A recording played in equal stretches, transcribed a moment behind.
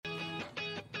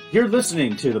You're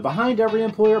listening to the Behind Every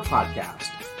Employer podcast,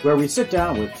 where we sit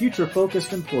down with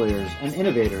future-focused employers and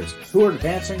innovators who are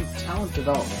advancing talent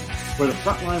development for the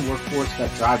frontline workforce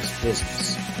that drives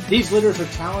business. These leaders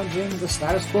are challenging the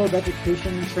status quo of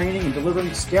education and training and delivering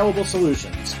scalable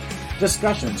solutions.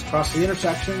 Discussions cross the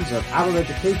intersections of adult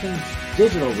education,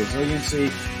 digital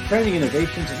resiliency, training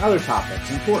innovations, and other topics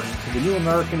important to the new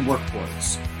American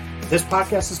workforce. This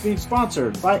podcast is being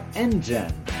sponsored by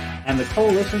NGen and the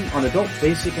Coalition on Adult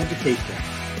Basic Education.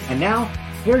 And now,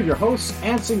 here are your hosts,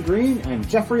 Anson Green and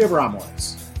Jeffrey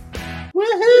Abramowitz.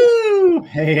 Woohoo!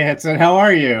 Hey, Anson, how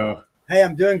are you? Hey,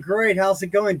 I'm doing great. How's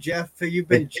it going, Jeff? You've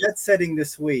been jet setting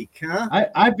this week, huh?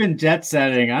 I've been jet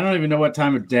setting. I don't even know what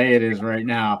time of day it is right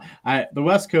now. The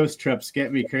West Coast trips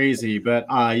get me crazy, but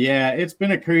yeah, it's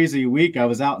been a crazy week. I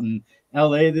was out in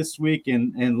LA this week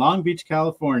in Long Beach,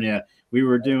 California. We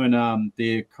were doing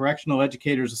the Correctional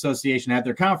Educators Association had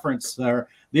their conference, their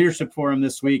leadership forum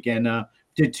this week, and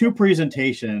did two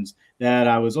presentations that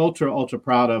I was ultra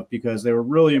proud of because they were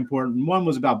really important. One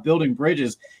was about building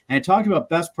bridges, and it talked about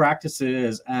best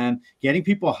practices and getting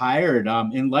people hired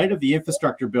in light of the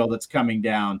infrastructure bill that's coming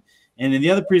down. And then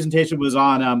the other presentation was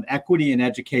on equity in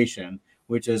education,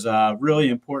 which is a really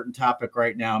important topic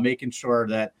right now, making sure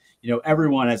that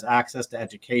everyone has access to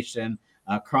education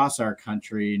across our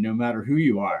country, no matter who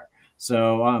you are.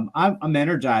 So I'm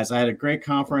energized. I had a great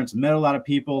conference, met a lot of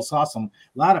people, saw a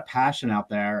lot of passion out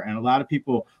there, and a lot of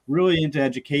people really into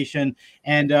education.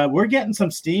 And we're getting some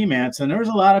steam, Anson. There was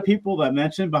a lot of people that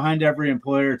mentioned Behind Every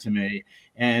Employer to me,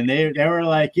 and they were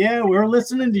like, "Yeah, we're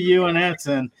listening to you and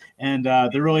Anson," and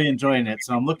they're really enjoying it.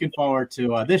 So I'm looking forward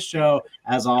to this show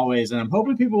as always, and I'm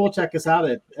hoping people will check us out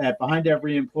at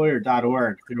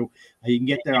behindeveryemployer.org. You can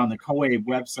get there on the CoWave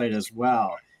website as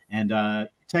well, and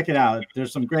check it out.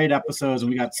 There's some great episodes, and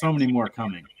we got so many more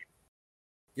coming.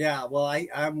 Yeah, well,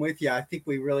 I'm with you. I think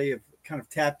we really have kind of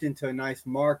tapped into a nice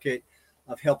market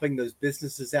of helping those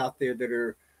businesses out there that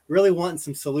are really wanting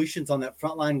some solutions on that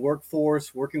frontline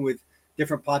workforce, working with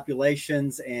different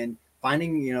populations and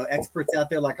finding, experts out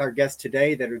there like our guest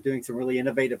today that are doing some really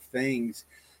innovative things.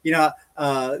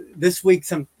 This week,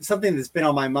 something that's been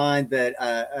on my mind that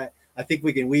I think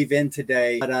we can weave in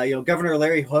today. But, Governor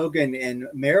Larry Hogan in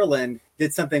Maryland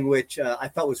did something which I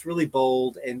thought was really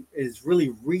bold and is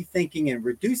really rethinking and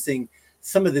reducing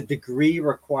some of the degree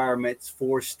requirements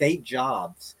for state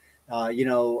jobs.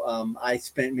 I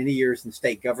spent many years in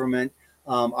state government.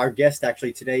 Our guest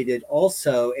actually today did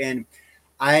also. And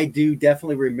I do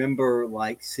definitely remember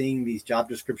seeing these job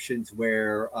descriptions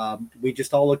where we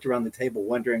just all looked around the table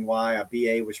wondering why a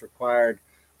BA was required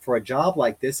for a job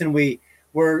like this. And we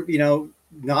were,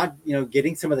 not,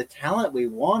 getting some of the talent we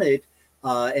wanted,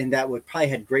 and that would probably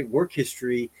had great work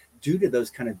history due to those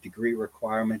kind of degree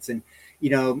requirements. And,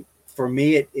 for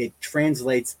me, it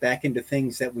translates back into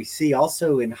things that we see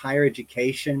also in higher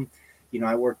education.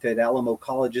 I worked at Alamo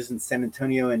colleges in San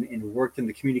Antonio and worked in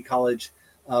the community college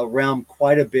realm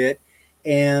quite a bit.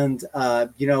 And,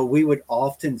 we would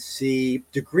often see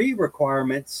degree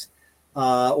requirements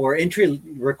or entry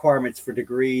requirements for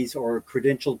degrees or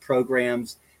credentialed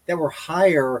programs that were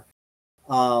higher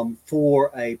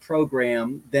for a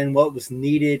program than what was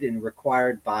needed and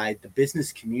required by the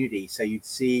business community. So you'd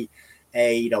see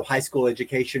a high school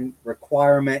education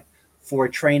requirement for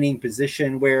a training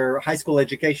position where high school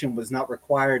education was not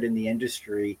required in the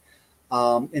industry,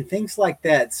 and things like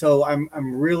that. So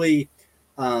I'm really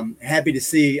happy to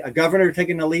see a governor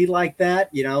taking a lead like that.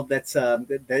 That's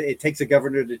it takes a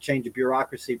governor to change a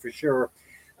bureaucracy for sure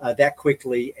that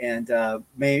quickly. And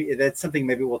maybe that's something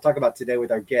maybe we'll talk about today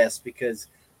with our guests, because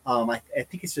I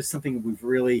think it's just something we've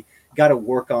really got to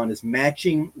work on, is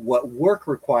matching what work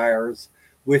requires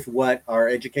with what our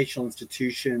educational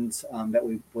institutions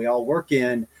that we all work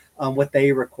in, what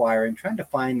they require, and trying to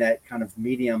find that kind of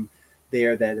medium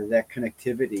there, that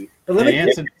connectivity. But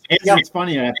it's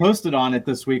funny. I posted on it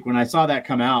this week when I saw that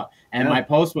come out, and my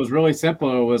post was really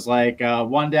simple. It was like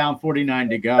 1 down, 49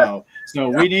 to go. So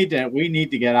we need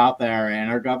to get out there,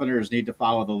 and our governors need to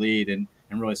follow the lead and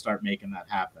really start making that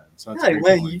happen. So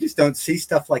you just don't see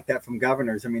stuff like that from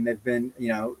governors. I mean, they've been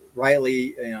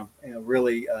rightly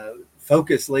really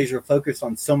laser focused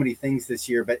on so many things this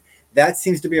year, but that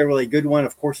seems to be a really good one.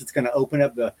 Of course, it's going to open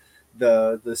up the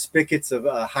spigots of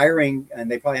hiring,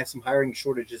 and they probably have some hiring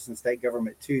shortages in state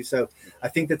government too. So I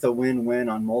think that's a win-win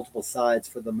on multiple sides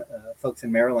for the folks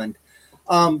in Maryland.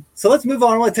 So let's move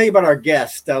on. I want to tell you about our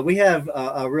guest. We have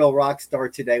a real rock star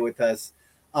today with us.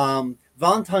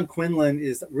 Ton-Quinlivan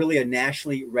is really a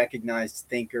nationally recognized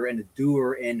thinker and a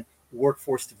doer in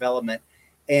workforce development.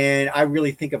 And I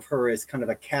really think of her as kind of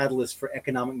a catalyst for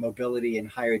economic mobility in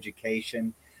higher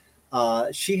education.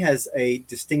 She has a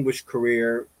distinguished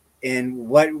career, and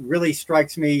what really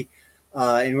strikes me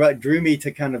and what drew me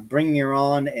to kind of bringing her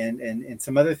on and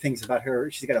some other things about her.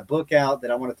 She's got a book out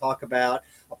that I want to talk about,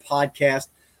 a podcast,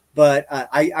 but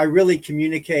I really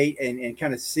communicate and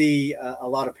kind of see a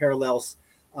lot of parallels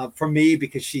for me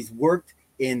because she's worked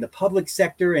in the public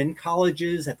sector, in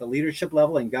colleges, at the leadership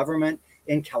level, in government,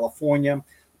 in California,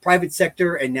 private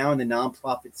sector, and now in the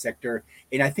nonprofit sector.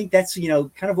 And I think that's, kind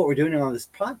of what we're doing on this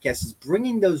podcast is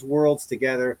bringing those worlds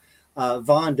together.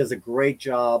 Vaughn does a great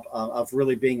job of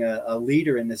really being a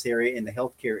leader in this area, in the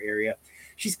healthcare area.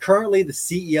 She's currently the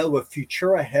CEO of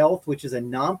Futuro Health, which is a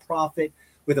nonprofit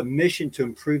with a mission to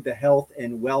improve the health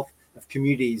and wealth of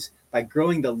communities by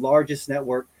growing the largest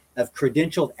network of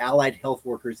credentialed allied health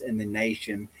workers in the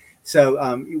nation. So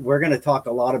we're going to talk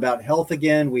a lot about health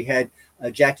again. We had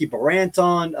Jackie Barant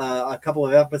on a couple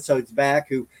of episodes back,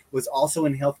 who was also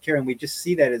in healthcare, and we just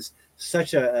see that as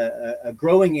such a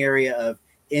growing area of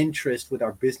interest with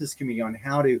our business community on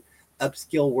how to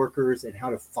upskill workers and how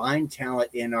to find talent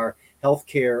in our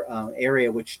healthcare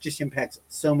area, which just impacts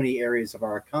so many areas of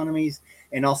our economies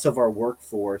and also of our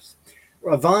workforce.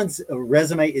 Vaughn's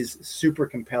resume is super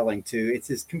compelling too.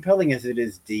 It's as compelling as it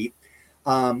is deep.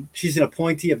 She's an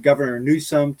appointee of Governor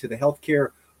Newsom to the Healthcare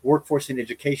Workforce and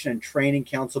Education and Training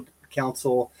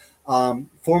Council.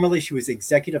 Formerly, she was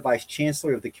Executive Vice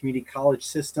Chancellor of the Community College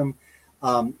System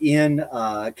in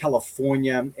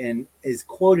California and is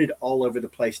quoted all over the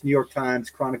place. New York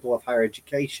Times, Chronicle of Higher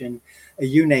Education,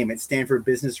 you name it, Stanford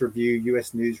Business Review,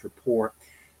 U.S. News Report.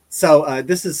 So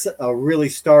this is a really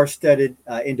star-studded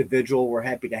individual we're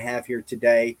happy to have here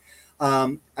today.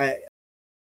 Like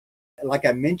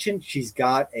I mentioned, she's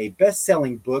got a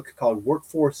best-selling book called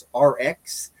Workforce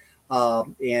RX,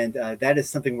 and that is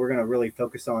something we're going to really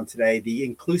focus on today, the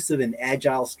inclusive and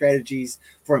agile strategies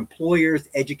for employers,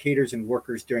 educators, and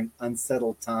workers during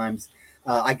unsettled times.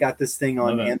 I got this thing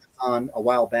on Amazon a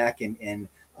while back and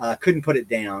couldn't put it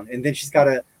down. And then she's got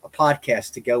a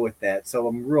podcast to go with that. So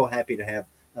I'm real happy to have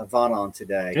Vaughn on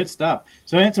today. Good stuff.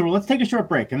 So, Answer, let's take a short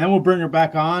break, and then we'll bring her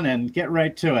back on and get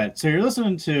right to it. So you're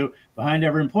listening to Behind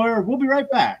Every Employer. We'll be right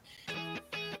back.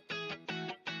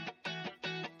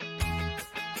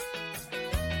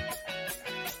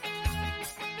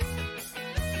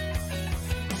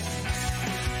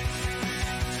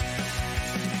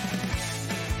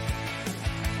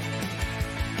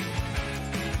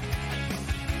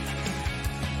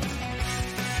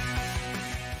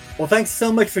 Well, thanks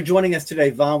so much for joining us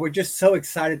today, Vaughn. We're just so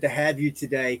excited to have you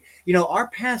today. Our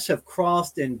paths have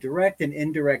crossed in direct and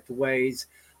indirect ways.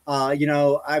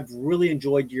 I've really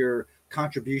enjoyed your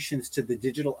contributions to the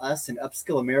Digital Us and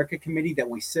Upskill America committee that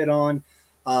we sit on.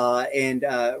 And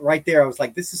right there, I was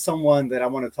like, this is someone that I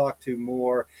want to talk to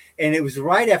more. And it was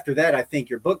right after that, I think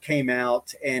your book came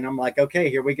out, and I'm like, okay,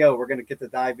 here we go. We're going to get to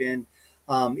dive in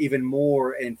even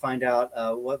more and find out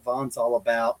what Vaughn's all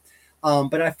about.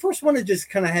 But I first want to just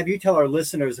kind of have you tell our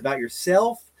listeners about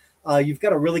yourself. You've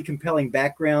got a really compelling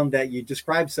background that you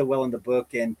describe so well in the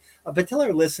book, but tell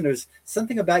our listeners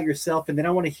something about yourself, and then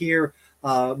I want to hear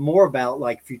more about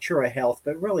like Futuro Health,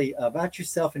 but really about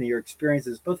yourself and your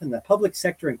experiences both in the public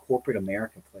sector and corporate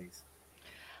America, please.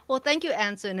 Well, thank you,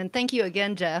 Anson, and thank you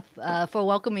again, Jeff, for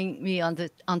welcoming me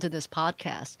onto this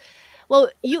podcast.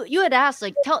 Well, you had asked,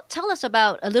 like, tell us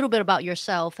a little bit about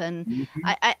yourself, and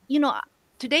Mm-hmm.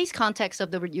 Today's context of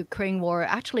the Ukraine war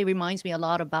actually reminds me a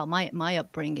lot about my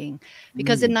upbringing,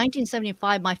 because in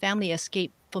 1975, my family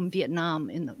escaped from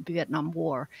Vietnam in the Vietnam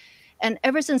War. And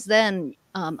ever since then,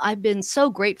 I've been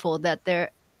so grateful that there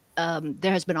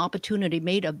has been opportunity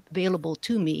made available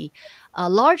to me,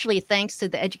 largely thanks to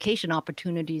the education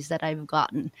opportunities that I've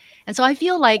gotten. And so I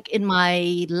feel like in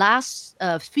my last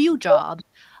few jobs,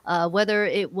 whether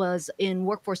it was in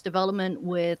workforce development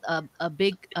with a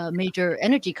big major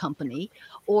energy company,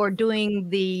 or doing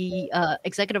the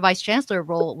executive vice chancellor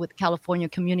role with California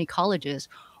community colleges,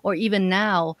 or even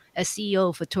now as CEO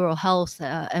of Futuro Health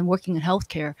and working in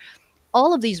healthcare,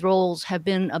 all of these roles have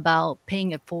been about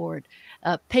paying forward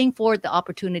the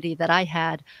opportunity that I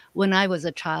had when I was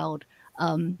a child,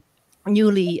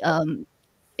 newly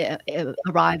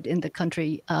arrived in the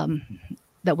country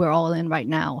that we're all in right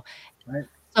now. Right.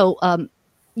 So,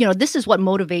 this is what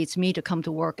motivates me to come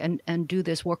to work and do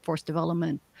this workforce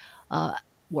development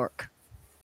work.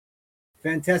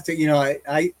 Fantastic.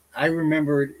 I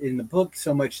remembered in the book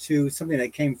so much too, something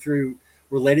that came through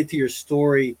related to your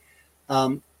story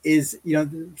is,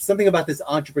 something about this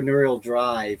entrepreneurial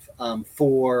drive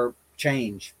for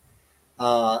change.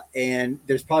 And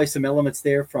there's probably some elements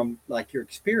there from like your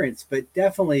experience, but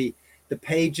definitely the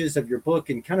pages of your book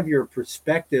and kind of your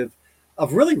perspective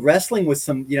of really wrestling with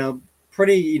some,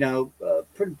 pretty,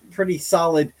 pretty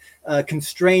solid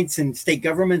constraints and state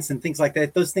governments and things like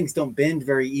that. Those things don't bend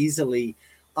very easily.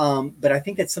 But I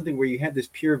think that's something where you have this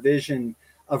pure vision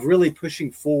of really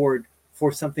pushing forward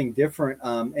for something different,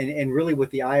 and really with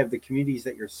the eye of the communities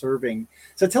that you're serving.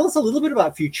 So tell us a little bit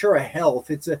about Futuro Health.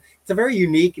 It's a very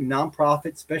unique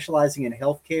nonprofit specializing in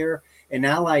healthcare and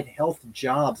allied health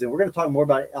jobs. And we're going to talk more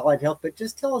about allied health, but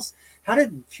just tell us, how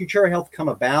did Futuro Health come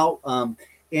about, and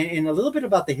a little bit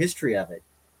about the history of it.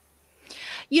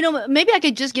 Maybe I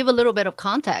could just give a little bit of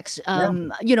context.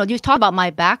 You talk about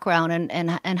my background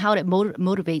and how it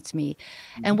motivates me.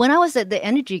 Mm-hmm. And when I was at the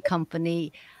energy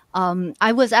company,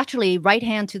 I was actually right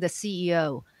hand to the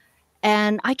CEO.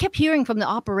 And I kept hearing from the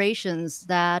operations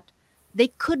that they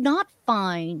could not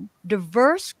find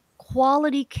diverse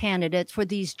quality candidates for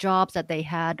these jobs that they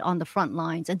had on the front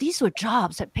lines. And these were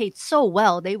jobs that paid so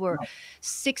well. They were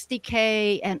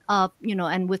 $60K and up,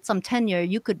 and with some tenure,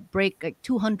 you could break like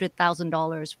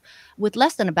 $200,000 with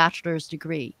less than a bachelor's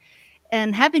degree.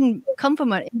 And having come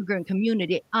from an immigrant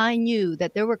community, I knew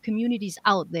that there were communities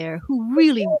out there who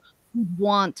really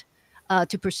want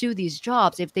to pursue these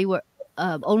jobs if they were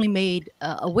only made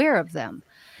aware of them.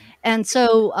 And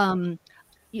so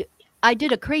I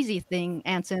did a crazy thing,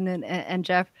 Anson and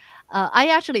Jeff. I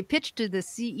actually pitched to the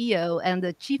CEO and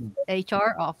the chief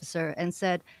HR officer and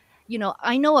said,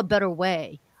 I know a better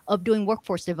way of doing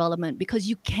workforce development, because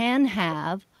you can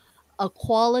have a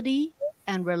quality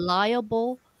and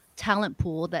reliable talent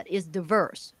pool that is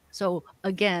diverse. So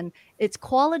again, it's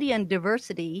quality and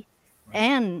diversity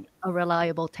and a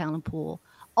reliable talent pool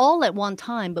all at one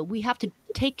time, but we have to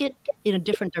take it in a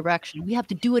different direction. We have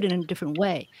to do it in a different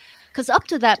way. Because up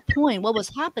to that point, what was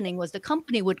happening was the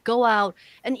company would go out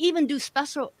and even do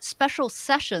special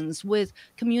sessions with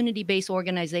community-based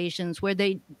organizations where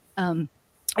they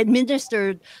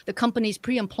administered the company's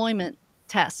pre-employment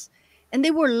tests. And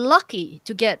they were lucky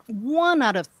to get 1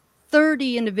 out of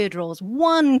 30 individuals,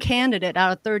 one candidate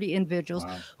out of 30 individuals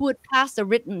who would pass the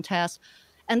written test.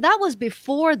 And that was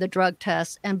before the drug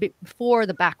test and before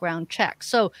the background check.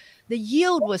 So the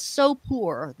yield was so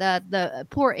poor that the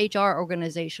poor HR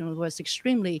organization was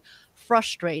extremely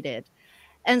frustrated.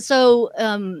 And so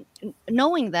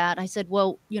knowing that, I said,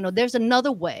 well, there's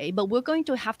another way, but we're going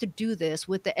to have to do this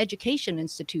with the education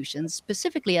institutions,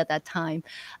 specifically at that time,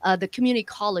 the community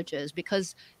colleges,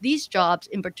 because these jobs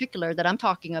in particular that I'm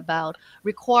talking about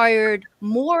required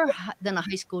more than a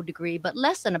high school degree, but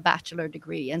less than a bachelor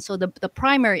degree. And so the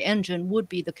primary engine would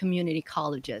be the community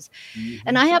colleges. Mm-hmm.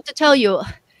 And I have to tell you,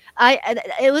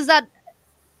 it was that,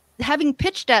 having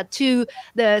pitched that to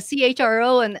the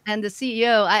CHRO and the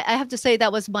CEO, I have to say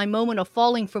that was my moment of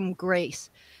falling from grace,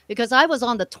 because I was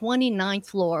on the 29th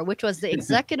floor, which was the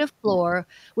executive floor,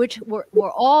 which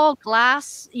were all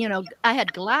glass. I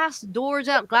had glass doors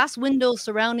out, glass windows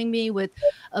surrounding me with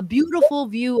a beautiful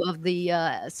view of the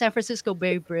San Francisco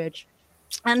Bay Bridge.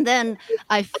 And then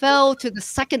I fell to the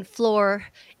second floor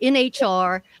in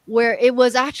HR, where it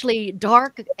was actually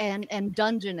dark and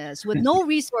dungeonous with no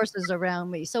resources around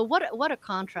me. So what a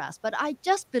contrast. But I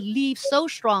just believe so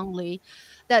strongly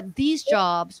that these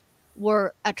jobs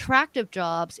were attractive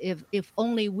jobs if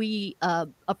only we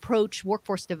approach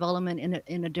workforce development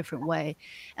in a different way.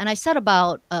 And I set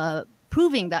about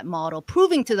proving that model,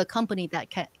 proving to the company that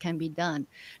can be done.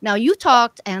 Now, you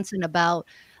talked, Anson, about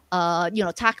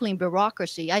tackling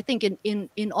bureaucracy. I think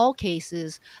in all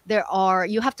cases,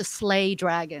 you have to slay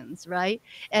dragons, right?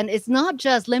 And it's not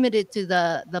just limited to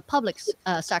the public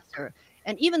sector.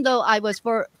 And even though I was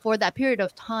for that period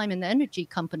of time in the energy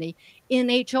company in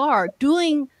HR,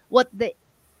 doing what the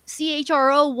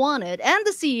CHRO wanted and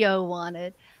the CEO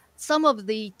wanted, some of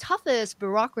the toughest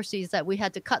bureaucracies that we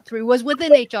had to cut through was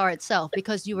within HR itself,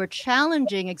 because you were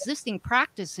challenging existing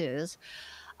practices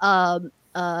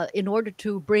in order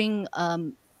to bring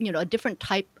a different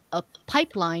type of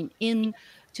pipeline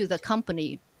into the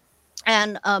company.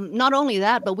 And not only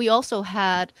that, but we also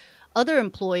had other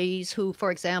employees who,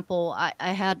 for example,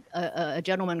 I had a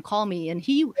gentleman call me, and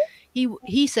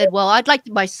he said, well, I'd like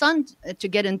my son to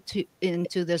get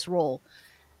into this role.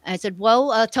 And I said,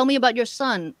 well, tell me about your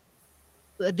son.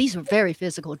 These are very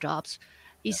physical jobs.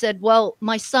 He said, well,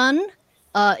 my son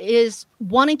is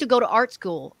wanting to go to art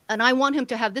school, and I want him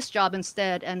to have this job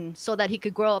instead, and so that he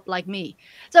could grow up like me.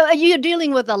 So you're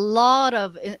dealing with a lot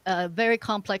of very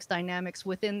complex dynamics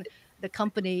within the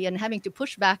company and having to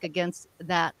push back against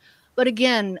that. But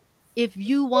again, if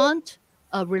you want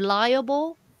a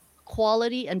reliable,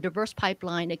 quality, and diverse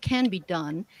pipeline, it can be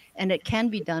done, and it can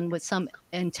be done with some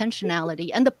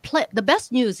intentionality. And the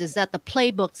best news is that the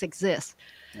playbooks exist.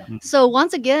 Yeah. So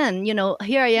once again,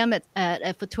 here I am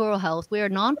at Futuro Health. We're a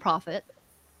nonprofit.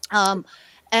 Um,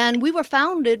 and we were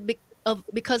founded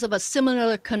because of a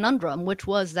similar conundrum, which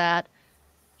was that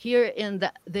here in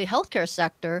the healthcare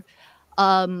sector,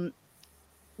 um,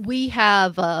 we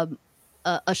have a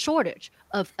shortage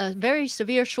of a very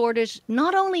severe shortage,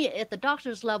 not only at the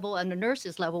doctor's level and the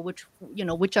nurses level,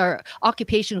 which are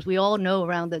occupations we all know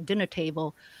around the dinner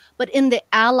table, but in the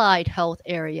allied health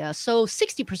area. So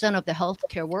 60% of the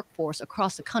healthcare workforce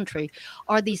across the country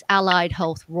are these allied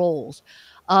health roles.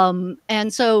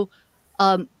 And so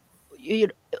um, you,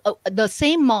 the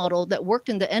same model that worked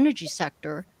in the energy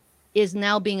sector is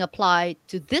now being applied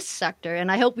to this sector.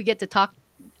 And I hope we get to talk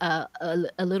a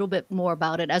little bit more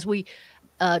about it as we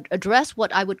address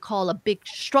what I would call a big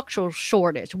structural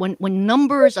shortage. When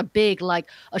numbers are big, like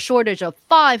a shortage of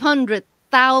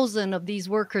 500,000 of these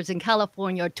workers in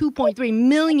California, or 2.3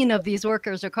 million of these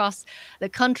workers across the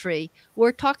country,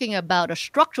 we're talking about a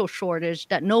structural shortage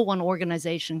that no one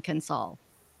organization can solve.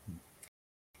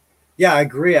 Yeah, I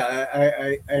agree.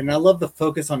 And I love the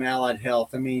focus on allied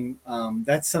health. I mean,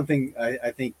 that's something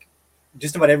I think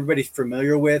just about everybody's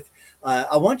familiar with.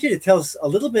 I want you to tell us a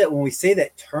little bit when we say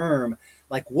that term,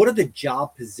 like what are the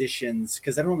job positions?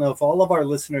 Because I don't know if all of our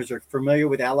listeners are familiar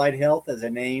with allied health as a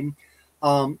name.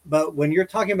 But when you're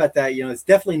talking about that, it's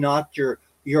definitely not your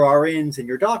RNs and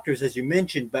your doctors, as you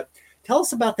mentioned. But tell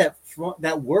us about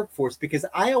that workforce, because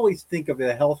I always think of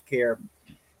the healthcare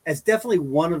as definitely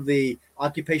one of the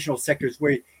occupational sectors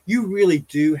where you really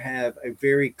do have a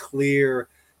very clear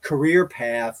career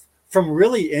path from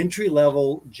really entry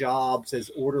level jobs as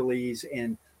orderlies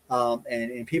and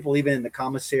people even in the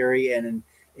commissary and in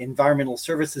environmental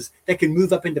services that can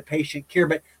move up into patient care.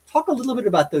 But talk a little bit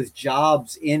about those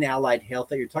jobs in allied health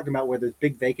that you're talking about, where there's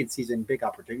big vacancies and big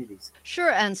opportunities.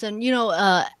 Sure, Anson.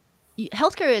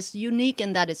 Healthcare is unique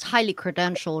in that it's highly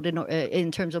credentialed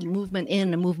in terms of movement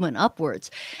in and movement upwards.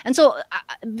 And so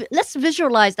let's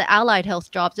visualize the allied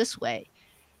health jobs this way.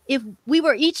 If we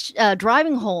were each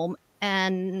driving home,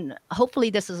 and hopefully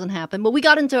this doesn't happen, but we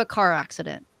got into a car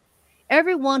accident.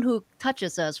 Everyone who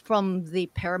touches us, from the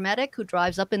paramedic who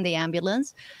drives up in the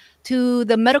ambulance to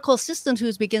the medical assistant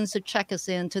who begins to check us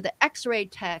in, to the x-ray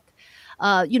tech,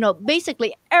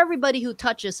 basically everybody who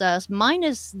touches us,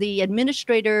 minus the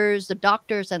administrators, the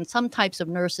doctors, and some types of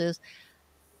nurses,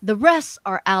 the rest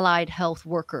are allied health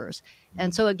workers.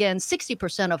 And so again,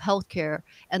 60% of healthcare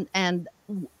and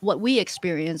what we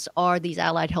experience are these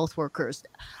allied health workers.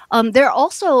 There are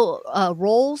also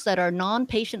roles that are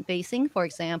non-patient facing. For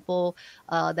example,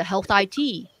 the health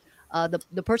IT,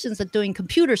 the persons that doing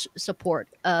computer support,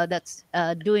 that's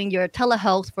doing your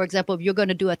telehealth. For example, if you're going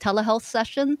to do a telehealth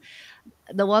session,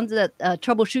 the ones that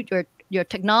troubleshoot your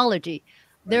technology.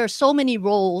 Right. There are so many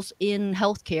roles in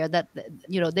healthcare that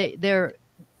they're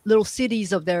little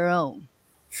cities of their own.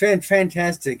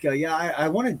 Fantastic. Yeah, I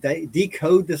want to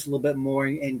decode this a little bit more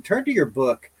and turn to your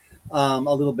book a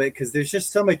little bit, because there's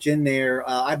just so much in there.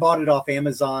 I bought it off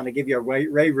Amazon. I give you a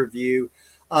rave review.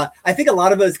 I think a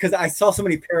lot of us, because I saw so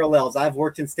many parallels. I've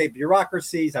worked in state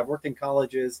bureaucracies, I've worked in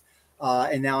colleges,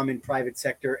 and now I'm in private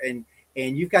sector. And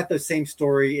you've got the same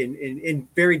story in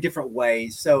very different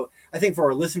ways. So I think for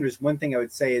our listeners, one thing I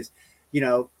would say is,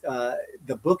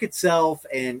 the book itself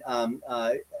and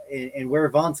where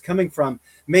Yvonne's coming from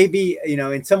may be,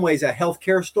 in some ways a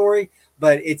healthcare story,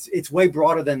 but it's way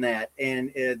broader than that.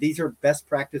 And these are best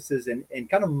practices and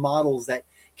kind of models that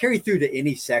carry through to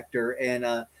any sector.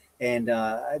 And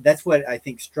that's what I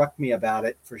think struck me about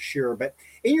it for sure. But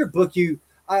in your book, you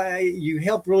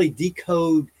help really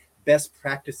decode best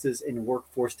practices in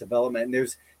workforce development. And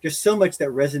there's just so much that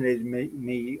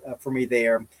resonated for me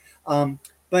there.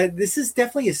 But this is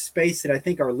definitely a space that I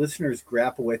think our listeners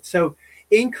grapple with. So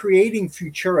in creating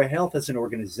Futuro Health as an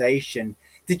organization,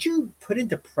 did you put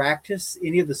into practice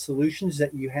any of the solutions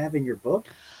that you have in your book?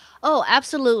 Oh,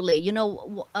 absolutely.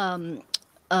 One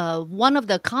of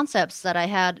the concepts that I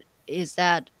had is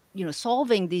that,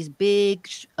 solving these big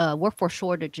workforce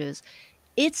shortages,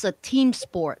 it's a team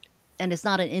sport and it's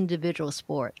not an individual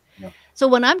sport. Yeah. So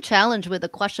when I'm challenged with a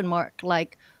question mark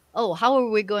like, oh, how are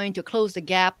we going to close the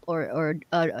gap or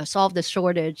solve the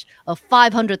shortage of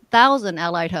 500,000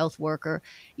 allied health worker,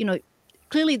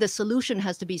 clearly the solution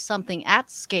has to be something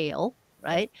at scale,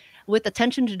 right? With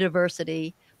attention to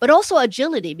diversity, but also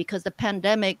agility, because the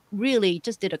pandemic really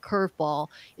just did a curveball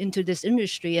into this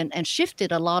industry and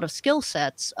shifted a lot of skill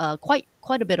sets quite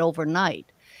a bit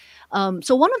overnight.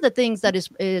 So one of the things that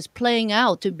is playing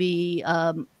out to be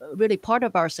really part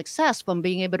of our success, from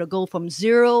being able to go from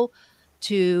zero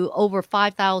to over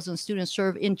 5,000 students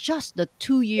served in just the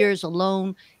 2 years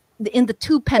alone, in the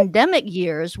 2 pandemic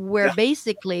years, where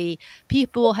basically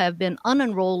people have been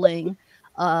unenrolling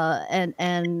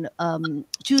and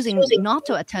choosing not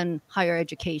to attend higher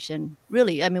education.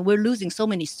 Really, I mean, we're losing so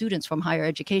many students from higher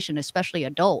education, especially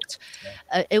adults.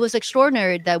 It was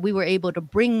extraordinary that we were able to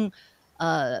bring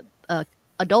uh, uh,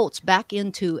 adults back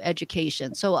into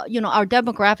education. So, our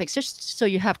demographics, just so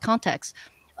you have context,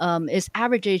 is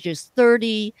average age is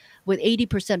 30 with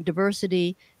 80%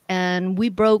 diversity. And we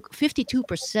broke 52%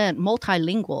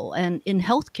 multilingual. And in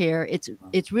healthcare,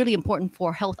 it's really important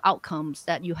for health outcomes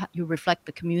that you reflect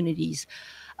the communities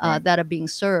that are being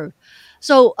served.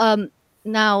 So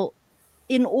now,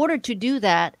 in order to do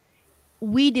that,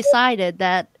 we decided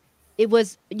that it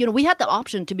was, we had the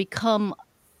option to become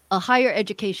a higher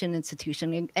education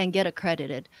institution and get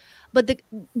accredited. But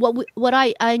what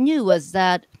I knew was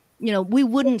that, we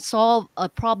wouldn't solve a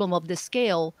problem of this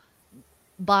scale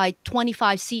by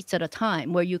 25 seats at a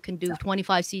time, where you can do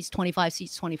 25 seats, 25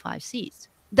 seats, 25 seats.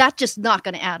 That's just not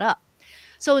going to add up.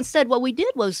 So instead, what we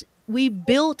did was we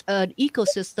built an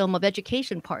ecosystem of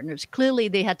education partners. Clearly,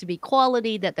 they had to be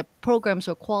quality, that the programs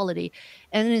were quality,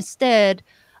 and instead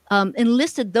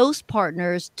enlisted those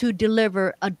partners to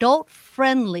deliver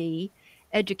adult-friendly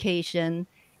education.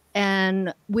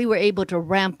 And we were able to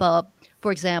ramp up,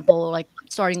 for example, like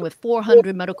starting with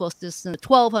 400 medical assistants,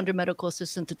 1,200 medical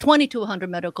assistants, to 2,200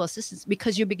 medical assistants,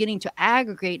 because you're beginning to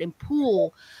aggregate and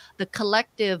pool the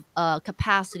collective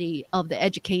capacity of the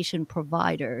education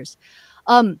providers.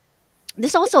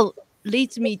 This also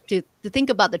leads me to think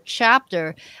about the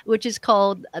chapter, which is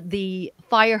called The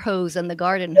Fire Hose and the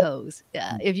Garden Hose,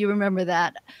 if you remember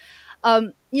that.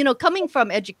 Coming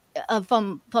from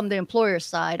from the employer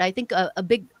side, I think a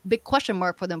big question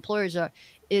mark for the employers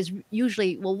is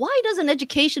usually, well, why doesn't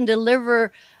education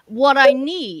deliver what I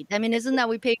need? I mean, isn't that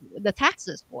we pay the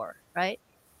taxes for, right?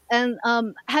 And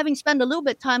having spent a little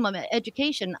bit of time on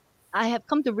education, I have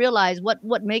come to realize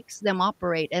what makes them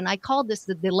operate, and I call this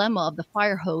the dilemma of the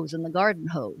fire hose and the garden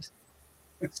hose.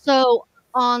 So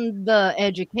on the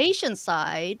education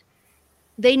side,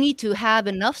 they need to have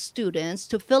enough students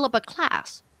to fill up a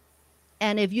class.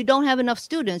 And if you don't have enough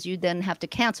students, you then have to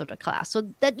cancel the class.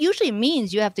 So that usually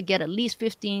means you have to get at least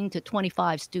 15 to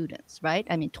 25 students, right?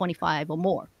 I mean, 25 or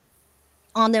more.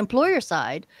 On the employer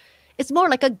side, it's more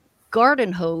like a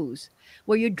garden hose,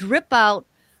 where you drip out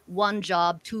one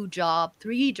job, two job,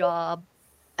 three job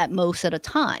at most at a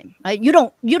time, right? You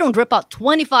don't drip out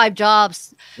 25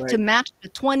 jobs to match the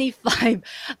 25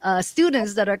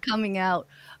 students that are coming out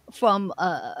from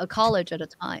a college at a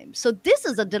time. So this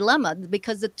is a dilemma,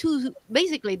 because the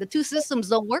two systems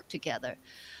don't work together.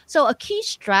 So a key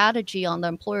strategy on the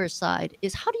employer side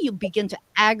is, how do you begin to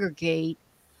aggregate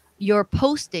your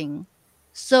posting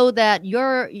so that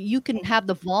you can have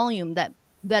the volume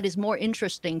that is more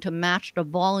interesting to match the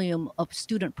volume of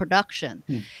student production.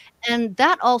 And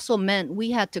that also meant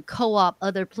we had to co-op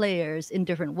other players in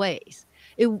different ways.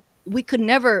 We could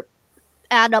never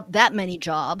add up that many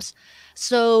jobs.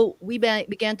 So we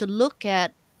began to look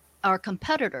at our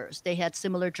competitors. They had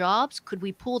similar jobs. Could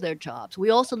we pool their jobs? We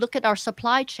also look at our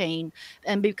supply chain.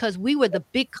 And because we were the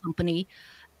big company,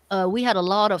 we had a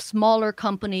lot of smaller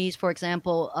companies, for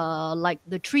example, like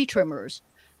the tree trimmers,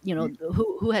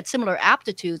 who had similar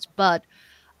aptitudes, but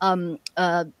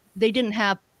they didn't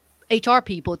have HR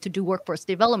people to do workforce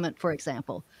development, for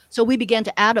example. So we began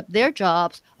to add up their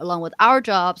jobs along with our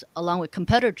jobs, along with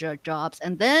competitor jobs,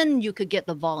 and then you could get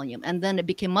the volume. And then it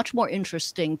became much more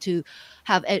interesting to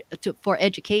have for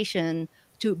education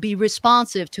to be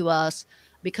responsive to us,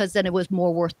 because then it was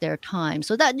more worth their time.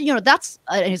 So that's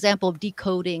an example of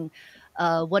decoding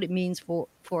what it means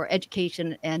for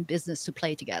education and business to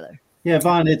play together. Yeah,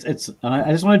 Vaughn, it's.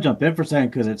 I just want to jump in for a second,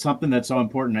 because it's something that's so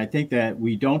important. I think that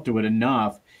we don't do it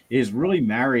enough, is really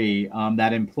marry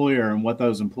that employer and what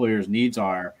those employers' needs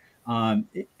are, and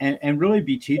really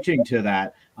be teaching to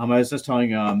that. I was just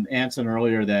telling Anson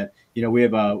earlier that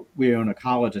we own a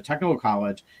college, a technical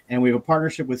college, and we have a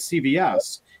partnership with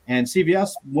CVS. And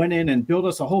CVS went in and built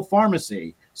us a whole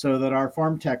pharmacy, so that our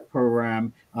farm tech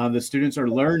program, the students are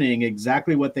learning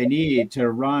exactly what they need to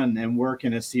run and work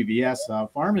in a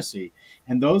CVS pharmacy.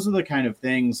 And those are the kind of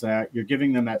things that you're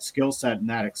giving them, that skill set and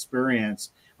that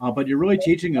experience, but you're really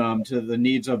teaching them to the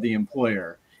needs of the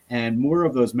employer. And more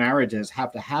of those marriages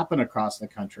have to happen across the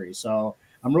country. So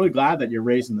I'm really glad that you're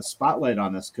raising the spotlight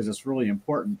on this, because it's really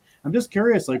important. I'm just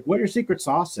curious, like, what your secret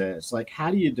sauce is. Like,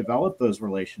 how do you develop those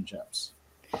relationships?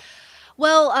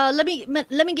 Well, let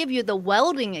me give you the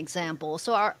welding example.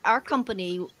 So our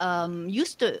company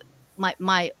used to,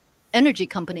 my energy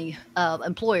company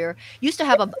employer used to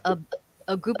have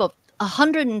a group of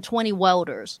 120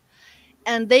 welders,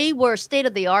 and they were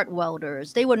state-of-the-art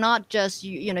welders. They were not just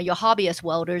your hobbyist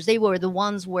welders. They were the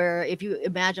ones where, if you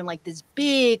imagine like these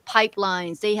big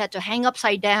pipelines, they had to hang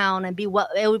upside down and be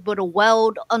able to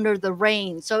weld under the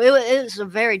rain. So it was a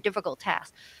very difficult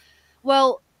task.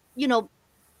 Well,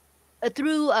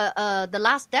 through the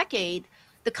last decade,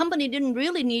 the company didn't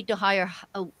really need to hire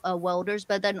welders,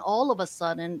 but then all of a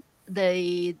sudden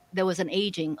there was an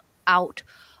aging out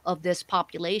of this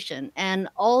population, and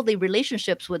all the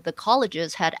relationships with the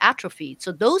colleges had atrophied.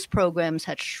 So those programs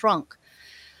had shrunk.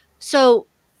 So,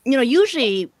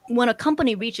 usually when a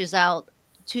company reaches out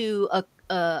to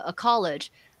a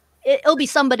college, it'll be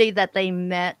somebody that they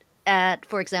met at,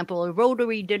 for example, a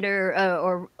Rotary dinner,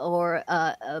 or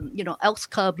Elks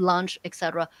Club lunch,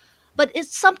 etc. But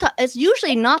it's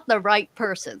usually not the right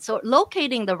person. So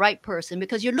locating the right person,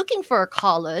 because you're looking for a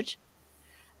college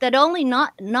that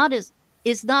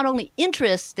is not only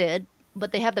interested,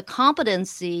 but they have the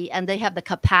competency and they have the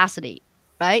capacity,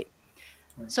 right?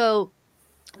 So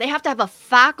they have to have a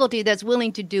faculty that's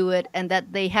willing to do it, and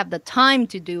that they have the time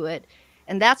to do it.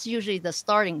 And that's usually the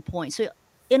starting point. So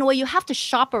in a way, you have to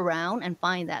shop around and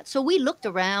find that. So we looked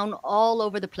around all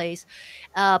over the place,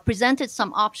 presented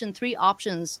three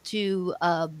options to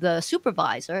the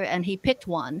supervisor, and he picked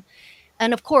one.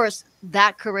 And of course,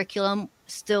 that curriculum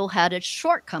still had its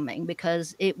shortcoming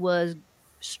because it was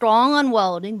strong on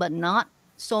welding, but not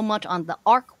so much on the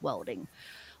arc welding.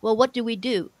 Well, what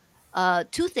do?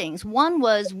 Two things. One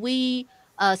was we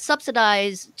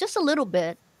subsidized just a little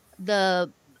bit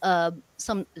the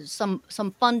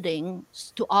some funding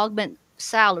to augment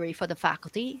salary for the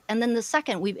faculty, and then the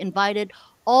second, we've invited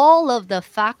all of the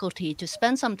faculty to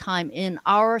spend some time in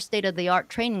our state-of-the-art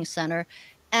training center,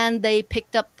 and they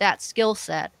picked up that skill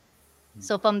set.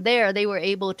 So from there, they were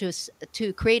able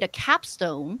to create a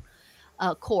capstone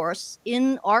course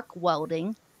in arc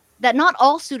welding that not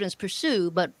all students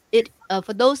pursue, but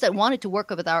for those that wanted to work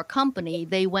with our company,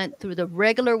 they went through the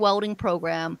regular welding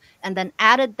program and then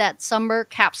added that summer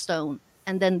capstone,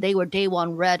 and then they were day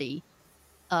one ready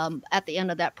at the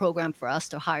end of that program for us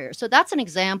to hire. So that's an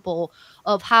example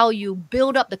of how you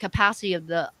build up the capacity of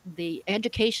the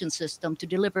education system to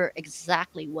deliver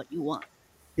exactly what you want.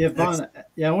 Yeah, Vaughn,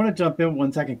 I want to jump in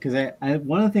 1 second because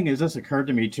one of the things that just occurred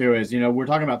to me too is, we're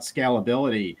talking about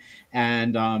scalability,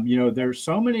 and there's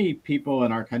so many people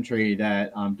in our country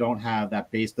that don't have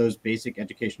those basic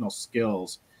educational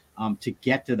skills to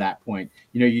get to that point.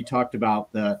 You talked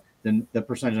about the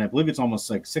percentage. I believe it's almost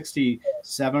like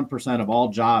 67% of all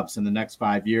jobs in the next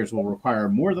 5 years will require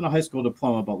more than a high school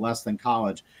diploma, but less than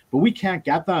college. But we can't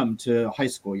get them to high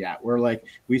school yet.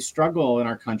 We struggle in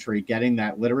our country getting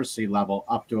that literacy level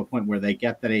up to a point where they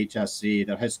get that HSC,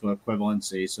 that high school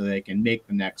equivalency, so they can make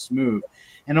the next move.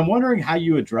 And I'm wondering how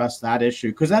you address that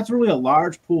issue, because that's really a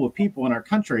large pool of people in our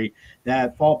country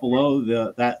that fall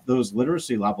below those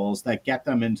literacy levels that get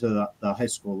them into the high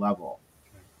school level.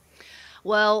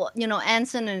 Well,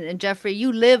 Anson and Jeffrey,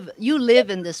 you live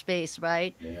in this space,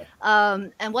 right? Yeah.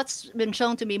 And what's been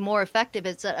shown to be more effective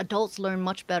is that adults learn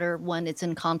much better when it's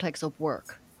in context of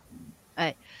work.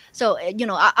 Right. So,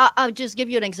 I'll just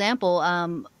give you an example.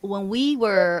 When we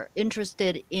were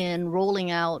interested in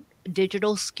rolling out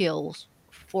digital skills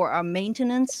for our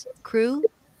maintenance crew,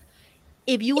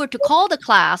 if you were to call the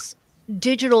class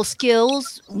Digital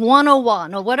Skills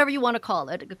 101 or whatever you want to call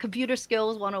it, Computer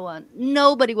Skills 101,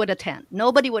 nobody would attend.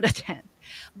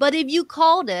 But if you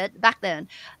called it, back then,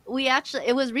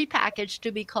 it was repackaged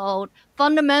to be called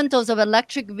Fundamentals of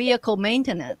Electric Vehicle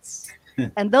Maintenance.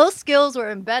 And those skills were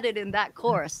embedded in that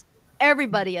course.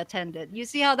 Everybody attended. You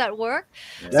see how that worked?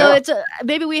 Yeah. So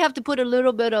maybe we have to put a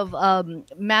little bit of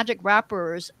magic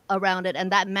wrappers around it,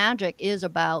 and that magic is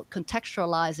about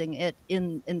contextualizing it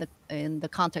in the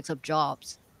context of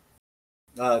jobs.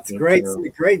 It's great.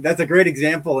 Great. That's a great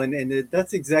example, and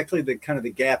that's exactly the kind of the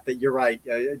gap that you're right.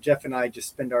 Jeff and I just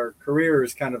spend our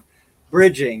careers kind of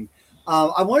bridging.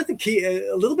 I wanted to key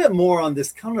a little bit more on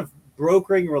this kind of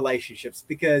brokering relationships,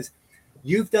 because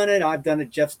you've done it, I've done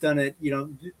it, Jeff's done it.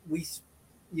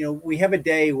 We have a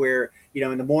day where,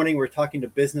 in the morning we're talking to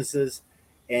businesses,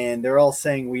 and they're all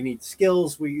saying we need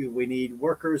skills, we need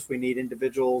workers, we need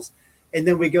individuals. And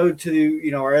then we go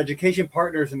to, our education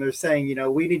partners, and they're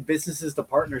saying, we need businesses to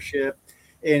partnership,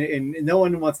 and no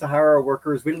one wants to hire our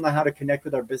workers. We don't know how to connect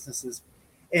with our businesses.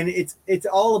 And it's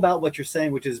all about what you're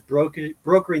saying, which is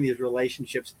brokering these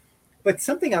relationships. But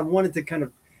something I wanted to kind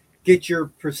of get your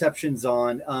perceptions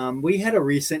on. We had a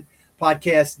recent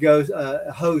podcast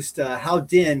host, Hal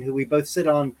Din, who we both sit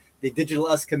on the Digital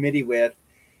Us committee with.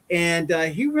 And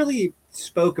he really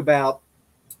spoke about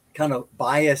kind of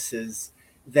biases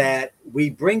that we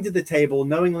bring to the table,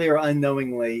 knowingly or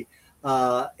unknowingly,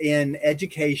 in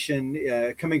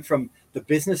education, coming from the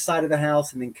business side of the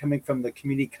house and then coming from the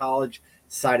community college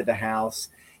side of the house.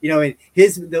 In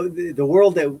the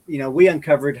world that we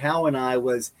uncovered, Hal and I,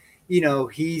 was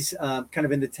he's kind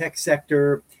of in the tech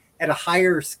sector at a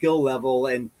higher skill level,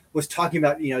 and was talking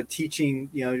about teaching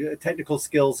technical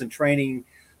skills and training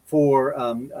for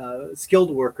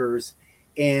skilled workers.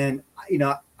 And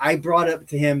I brought up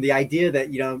to him the idea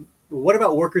that what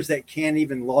about workers that can't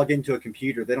even log into a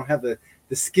computer? They don't have the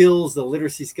skills, the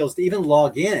literacy skills to even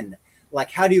log in. Like,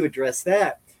 how do you address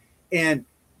that? And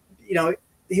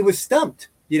he was stumped.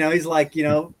 He's like,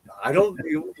 I don't.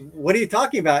 What are you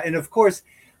talking about? And of course,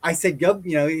 I said,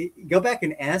 go back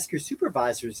and ask your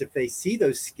supervisors if they see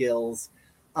those skills.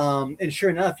 And sure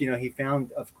enough, he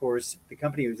found, of course, the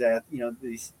company he was at,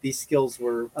 these skills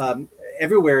were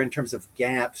everywhere in terms of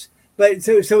gaps. But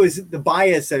so is the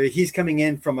bias. He's coming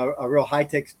in from a real high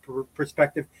tech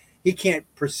perspective. He can't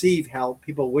perceive how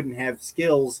people wouldn't have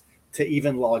skills to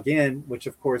even log in, which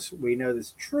of course we know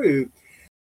is true.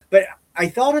 But I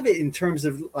thought of it in terms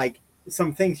of like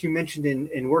some things you mentioned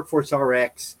in Workforce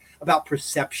RX about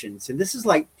perceptions. And this is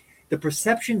like the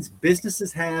perceptions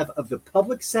businesses have of the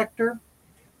public sector,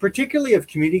 particularly of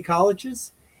community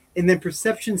colleges, and then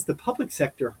perceptions the public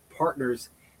sector partners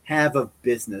have of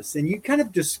business. And you kind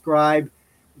of describe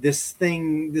this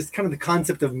kind of the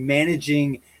concept of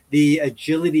managing the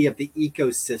agility of the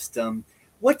ecosystem.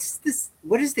 What is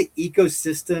the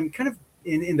ecosystem kind of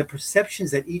in the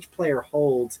perceptions that each player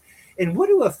holds? And what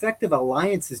do effective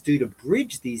alliances do to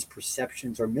bridge these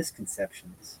perceptions or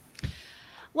misconceptions?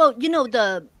 Well,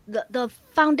 the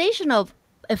foundation of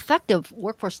effective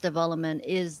workforce development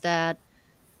is that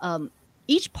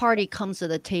each party comes to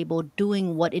the table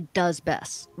doing what it does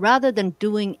best rather than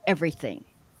doing everything.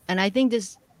 And I think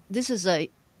this is a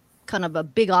kind of a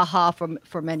big aha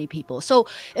for many people. So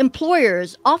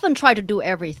employers often try to do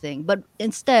everything, but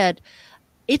instead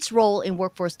its role in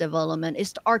workforce development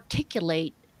is to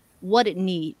articulate what it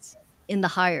needs in the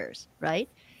hires, right?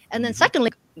 And then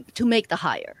secondly, to make the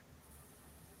hire.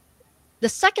 The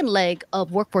second leg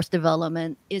of workforce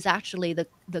development is actually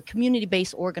the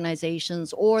community-based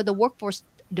organizations or the workforce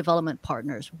development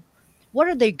partners. What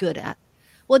are they good at?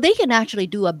 Well, they can actually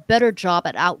do a better job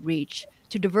at outreach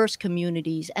to diverse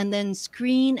communities and then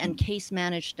screen and case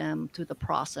manage them through the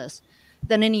process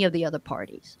than any of the other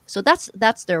parties. So that's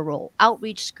their role: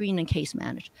 outreach, screen, and case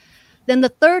manage. Then the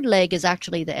third leg is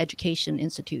actually the education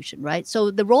institution, right? So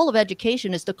the role of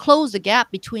education is to close the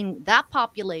gap between that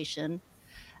population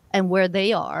and where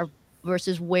they are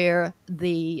versus where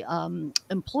the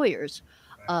employers,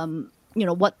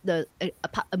 what the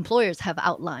employers have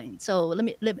outlined. So let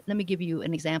me give you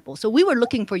an example. So we were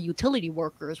looking for utility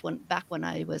workers back when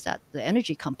I was at the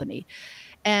energy company,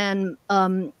 and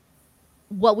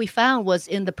what we found was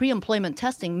in the pre-employment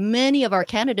testing, many of our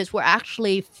candidates were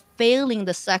actually failing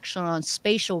the section on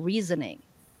spatial reasoning.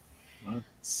 Wow.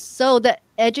 So the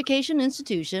education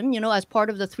institution, as part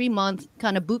of the 3-month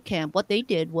kind of boot camp, what they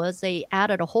did was they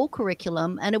added a whole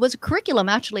curriculum, and it was a curriculum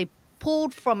actually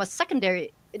pulled from a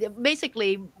secondary,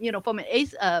 basically, from an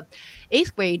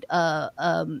eighth grade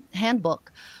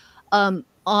handbook on,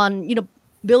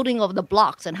 building of the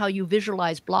blocks and how you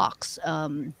visualize blocks.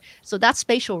 So that's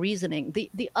spatial reasoning.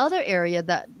 The other area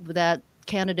that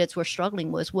candidates were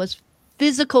struggling with was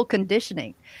physical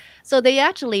conditioning. So they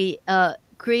actually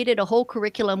created a whole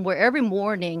curriculum where every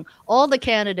morning all the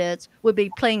candidates would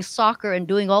be playing soccer and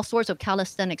doing all sorts of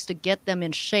calisthenics to get them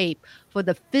in shape for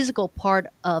the physical part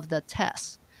of the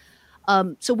test.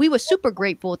 So we were super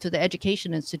grateful to the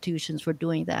education institutions for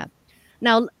doing that.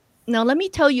 Now let me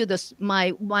tell you this,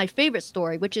 my favorite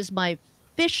story, which is my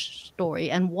fish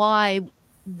story, and why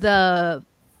the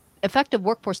effective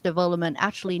workforce development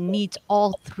actually needs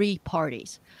all three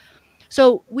parties.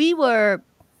 So we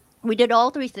did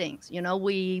all three things.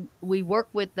 We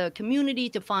worked with the community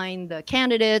to find the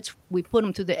candidates. We put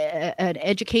them through an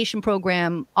education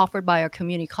program offered by our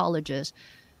community colleges.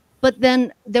 But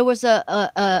then there was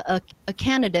a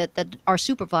candidate that our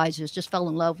supervisors just fell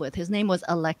in love with. His name was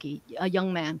Aleki, a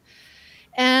young man.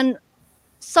 And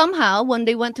somehow when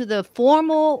they went to the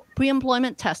formal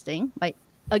pre-employment testing, right,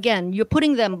 again, you're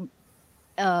putting them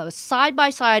side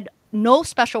by side, no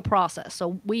special process.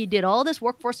 So we did all this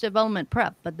workforce development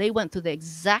prep, but they went through the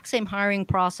exact same hiring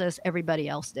process everybody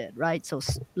else did, right? So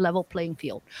level playing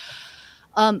field.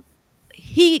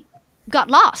 He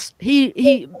got lost.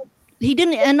 He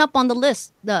didn't end up on the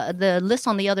list, the list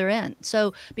on the other end.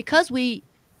 So because we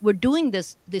were doing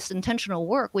this intentional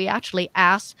work, we actually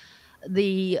asked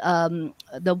the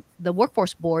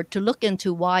workforce board to look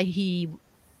into why he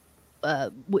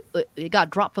it got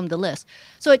dropped from the list.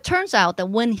 So it turns out that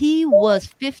when he was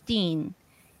 15,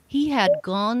 he had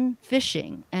gone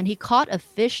fishing and he caught a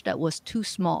fish that was too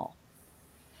small.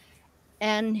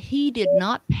 And he did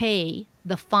not pay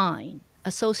the fine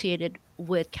associated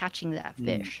with catching that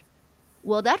fish.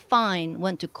 Well, that fine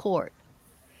went to court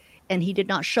and he did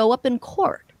not show up in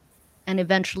court. And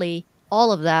eventually,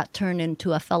 all of that turned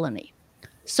into a felony.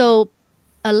 So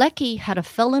Aleki had a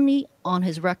felony on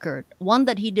his record, one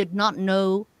that he did not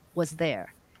know was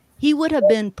there. He would have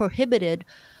been precluded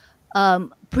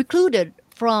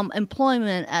from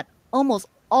employment at almost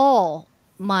all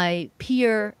my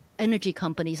peer energy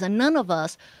companies, and none of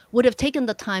us would have taken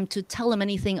the time to tell him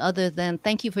anything other than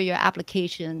thank you for your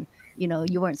application. You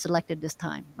weren't selected this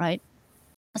time, right?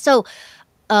 So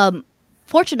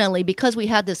fortunately, because we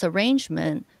had this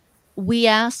arrangement, we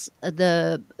asked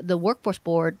the workforce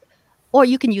board, or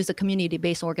you can use a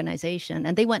community-based organization,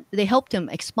 and they helped him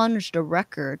expunge the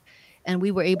record, and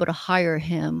we were able to hire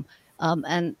him.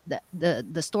 And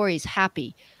the story is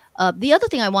happy. The other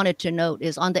thing I wanted to note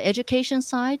is on the education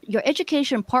side, your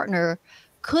education partner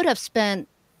could have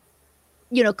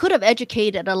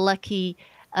educated Aleki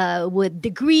with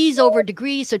degrees over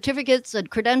degrees, certificates and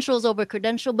credentials over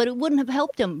credential, but it wouldn't have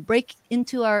helped him break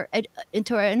into our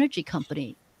energy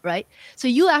company, right? So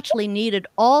you actually needed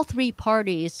all three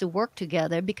parties to work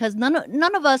together, because none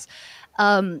of us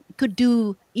could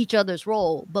do each other's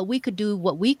role, but we could do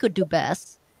what we could do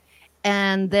best.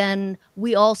 And then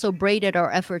we also braided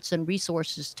our efforts and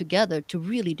resources together to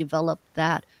really develop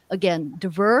that, again,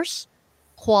 diverse,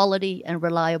 quality, and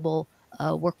reliable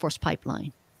workforce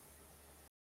pipeline.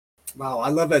 Wow, I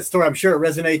love that story. I'm sure it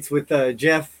resonates with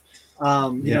Jeff.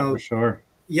 For sure.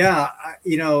 Yeah,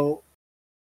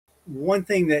 one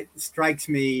thing that strikes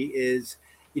me is,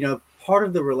 part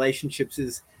of the relationships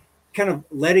is kind of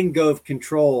letting go of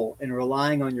control and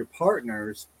relying on your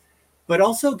partners, but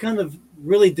also kind of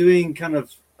really doing kind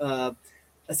of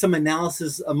some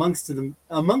analysis amongst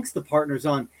the partners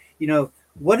on,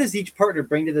 what does each partner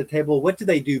bring to the table? What do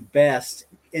they do best?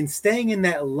 And staying in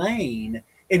that lane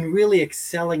and really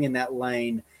excelling in that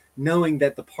lane, knowing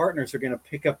that the partners are going to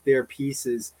pick up their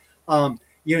pieces.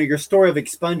 Your story of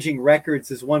expunging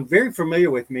records is one very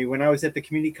familiar with me. When I was at the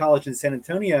community college in San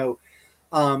Antonio,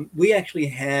 we actually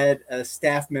had a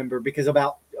staff member, because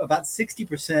about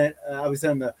 60%, I was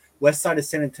on the west side of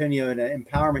San Antonio in an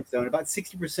empowerment zone. About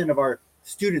 60% of our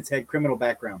students had criminal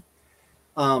background.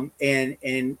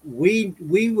 And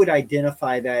we would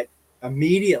identify that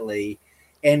immediately.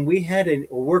 And we had a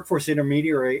workforce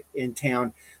intermediary in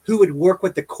town who would work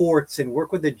with the courts and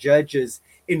work with the judges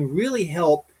and really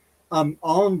help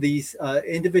on these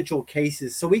individual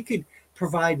cases, so we could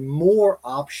provide more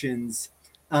options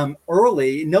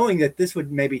early, knowing that this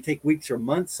would maybe take weeks or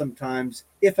months sometimes,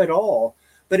 if at all.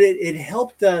 But it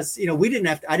helped us. I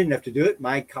didn't have to do it.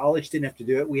 My college didn't have to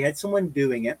do it. We had someone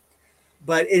doing it.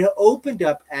 But it opened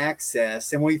up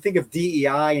access. And when you think of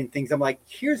DEI and things, I'm like,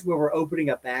 here's where we're opening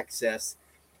up access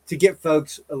to get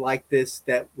folks like this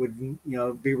that would,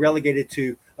 be relegated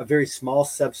to a very small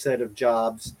subset of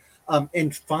jobs,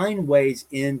 and find ways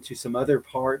into some other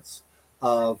parts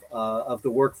of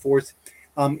the workforce,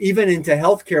 even into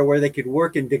healthcare, where they could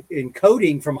work in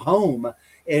coding from home,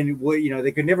 and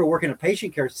they could never work in a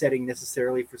patient care setting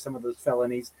necessarily for some of those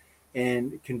felonies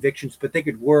and convictions, but they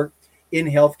could work in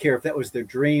healthcare if that was their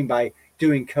dream, by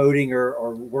doing coding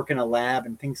or work in a lab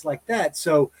and things like that.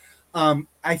 So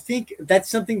I think that's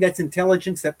something that's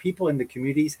intelligence that people in the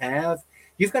communities have.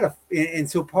 You've got to, and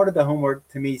so part of the homework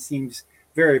to me seems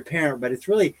very apparent, but it's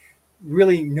really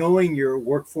knowing your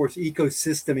workforce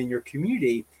ecosystem in your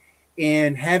community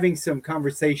and having some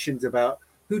conversations about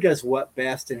who does what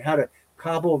best and how to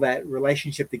cobble that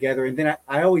relationship together. And then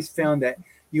I always found that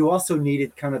you also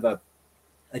needed kind of a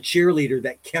cheerleader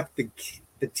that kept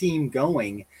the team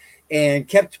going and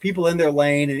kept people in their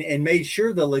lane and made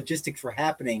sure the logistics were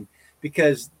happening,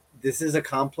 because this is a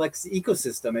complex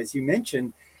ecosystem, as you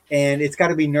mentioned, and it's got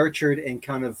to be nurtured and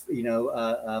kind of,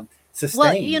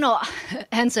 sustained. Well,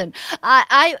 Henson,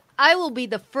 I will be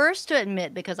the first to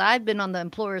admit, because I've been on the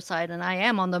employer side and I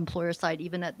am on the employer side,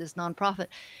 even at this nonprofit,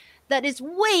 that it's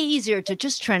way easier to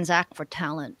just transact for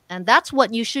talent. And that's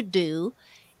what you should do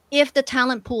if the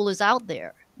talent pool is out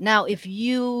there. Now, if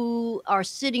you are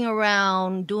sitting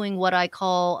around doing what I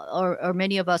call, or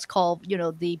many of us call,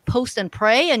 the post and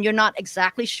pray, and you're not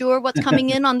exactly sure what's coming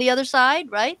in on the other side,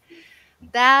 right?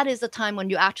 That is the time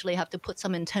when you actually have to put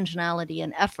some intentionality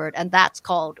and effort, and that's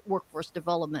called workforce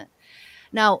development.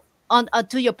 Now, on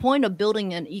to your point of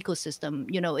building an ecosystem,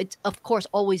 it's of course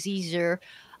always easier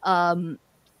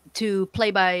to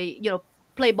play by,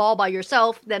 play ball by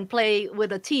yourself than play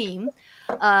with a team.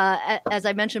 As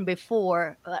I mentioned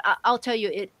before, I'll tell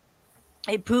you,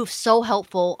 it proved so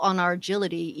helpful on our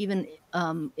agility, even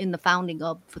in the founding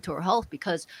of Futuro Health,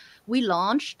 because we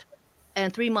launched,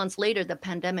 and 3 months later, the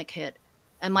pandemic hit.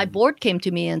 And my board came to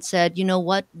me and said, you know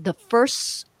what? The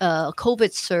first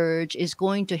COVID surge is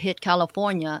going to hit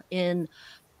California in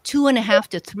 2.5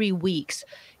 to 3 weeks.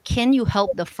 Can you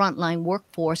help the frontline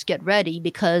workforce get ready?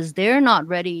 Because they're not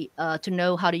ready to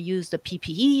know how to use the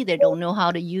PPE. They don't know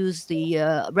how to use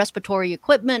the respiratory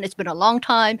equipment. It's been a long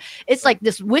time. It's like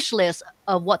this wish list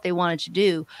of what they wanted to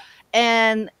do.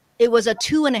 And it was a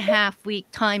 2.5 week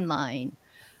timeline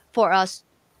for us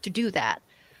to do that.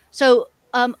 So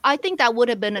I think that would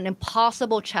have been an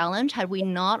impossible challenge had we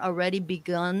not already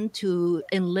begun to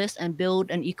enlist and build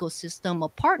an ecosystem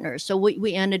of partners. So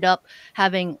we ended up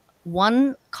having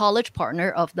one college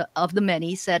partner of the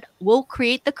many said, we'll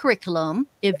create the curriculum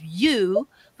if you,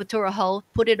 Futuro Health,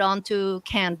 put it onto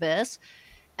Canvas.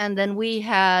 And then we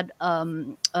had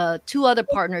two other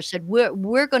partners said,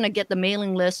 we're going to get the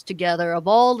mailing list together of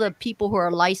all the people who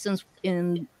are licensed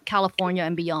in California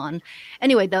and beyond.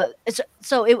 Anyway,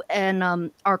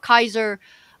 our Kaiser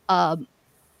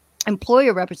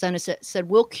employer representative said,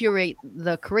 we'll curate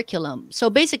the curriculum. So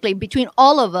basically, between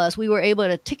all of us, we were able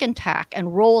to tick and tack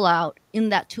and roll out in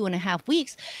that 2.5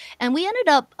 weeks. And we ended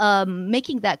up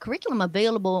making that curriculum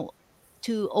available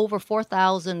to over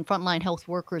 4,000 frontline health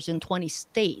workers in 20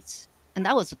 states. And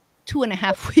that was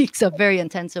 2.5 weeks of very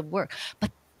intensive work.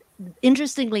 But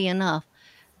interestingly enough,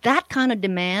 that kind of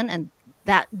demand and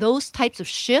that those types of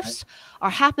shifts are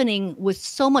happening with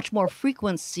so much more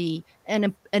frequency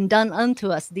and done unto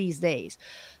us these days.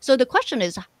 So the question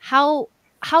is, how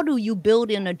do you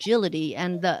build in agility?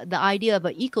 And the idea of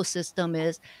an ecosystem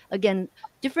is, again,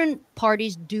 different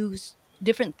parties do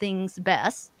different things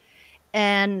best.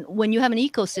 And when you have an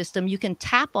ecosystem, you can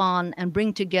tap on and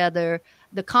bring together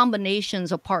the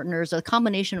combinations of partners, a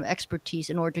combination of expertise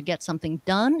in order to get something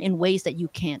done in ways that you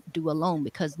can't do alone,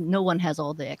 because no one has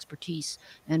all the expertise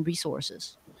and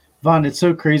resources. Vaughn, it's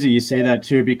so crazy you say that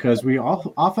too, because we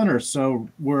often are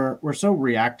we're so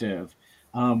reactive.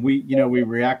 We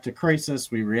react to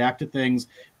crisis, we react to things,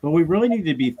 but we really need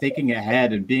to be thinking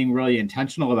ahead and being really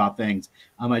intentional about things.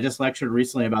 I just lectured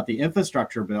recently about the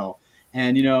infrastructure bill.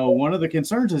 And, one of the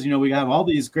concerns is, we have all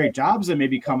these great jobs that may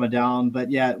be coming down, but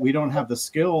yet we don't have the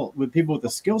skill with people with the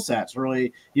skill sets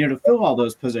really, to fill all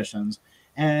those positions.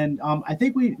 And I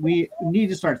think we need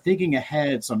to start thinking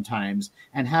ahead sometimes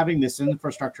and having this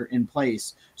infrastructure in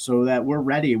place so that we're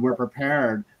ready, we're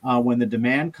prepared when the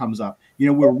demand comes up.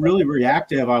 We're really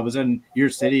reactive. I was in your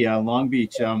city, Long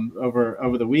Beach,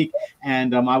 over the week,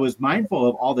 and I was mindful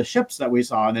of all the ships that we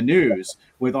saw in the news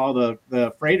with all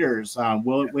the freighters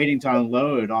waiting to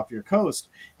unload off your coast.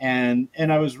 And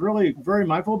I was really very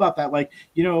mindful about that. Like,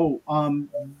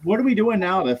 what are we doing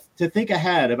now to think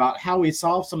ahead about how we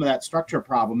solve some of that structure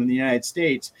problem in the United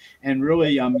States and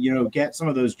really, get some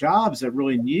of those jobs that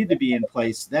really need to be in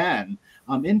place then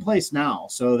in place now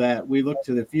so that we look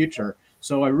to the future.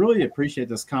 So I really appreciate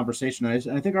this conversation. I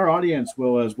think our audience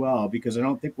will as well, because I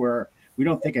don't think we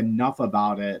don't think enough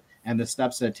about it and the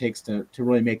steps that it takes to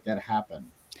really make that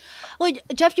happen. Well,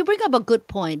 Jeff, you bring up a good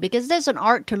point, because there's an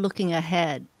art to looking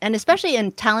ahead. And especially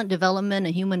in talent development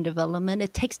and human development,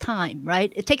 it takes time,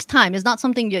 right? It takes time. It's not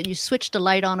something that you switch the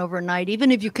light on overnight,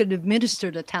 even if you could administer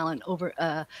the talent over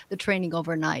the training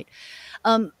overnight.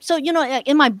 So,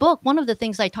 in my book, one of the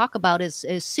things I talk about is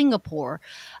Singapore.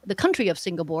 The country of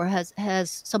Singapore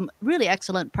has some really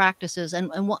excellent practices.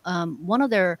 And one of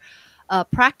their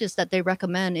practice that they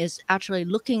recommend is actually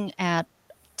looking at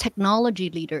technology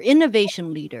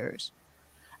innovation leaders,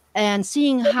 and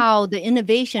seeing how the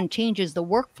innovation changes the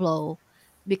workflow,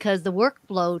 because the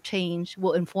workflow change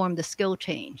will inform the skill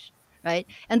change, right?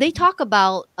 And they talk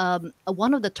about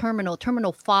one of the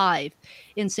Terminal 5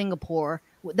 in Singapore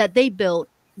that they built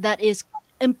that is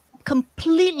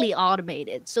completely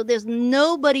automated. So there's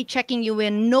nobody checking you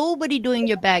in, nobody doing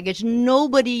your baggage,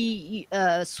 nobody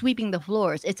sweeping the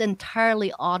floors. It's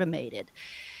entirely automated.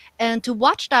 And to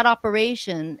watch that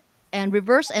operation and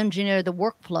reverse engineer the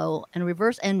workflow and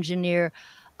reverse engineer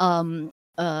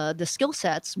the skill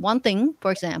sets. One thing,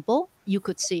 for example, you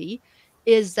could see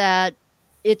is that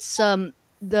it's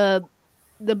the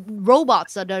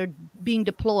robots that are being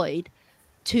deployed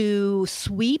to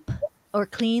sweep or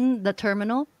clean the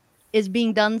terminal is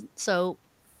being done so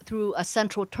through a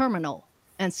central terminal.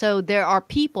 And so there are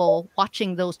people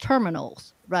watching those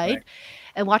terminals, right?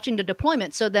 And watching the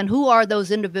deployment. So then who are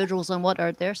those individuals and what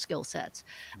are their skill sets?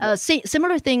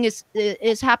 Similar thing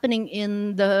is happening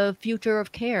in the future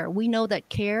of care. We know that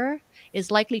care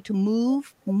is likely to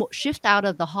shift out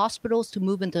of the hospitals to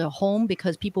move into the home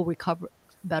because people recover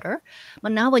better.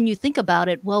 But now when you think about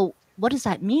it, well, what does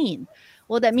that mean?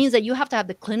 Well, that means that you have to have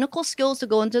the clinical skills to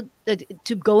go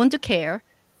into care,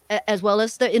 as well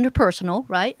as the interpersonal,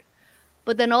 right?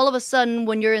 But then all of a sudden,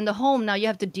 when you're in the home, now you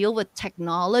have to deal with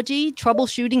technology,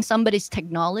 troubleshooting somebody's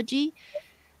technology.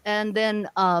 And then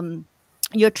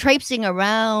you're traipsing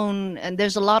around, and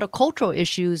there's a lot of cultural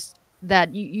issues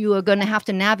that you are going to have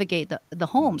to navigate the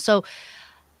home. So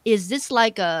is this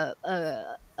like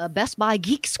a Best Buy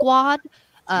Geek Squad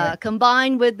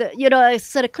combined with a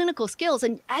set of clinical skills?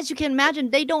 And as you can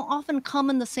imagine, they don't often come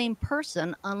in the same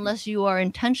person unless you are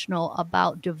intentional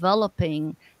about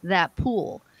developing that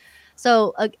pool.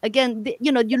 So again,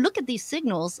 you look at these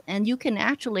signals and you can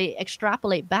actually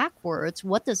extrapolate backwards.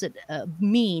 What does it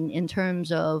mean in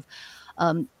terms of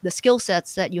the skill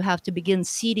sets that you have to begin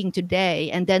seeding today?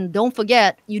 And then don't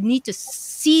forget, you need to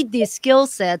seed these skill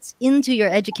sets into your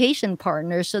education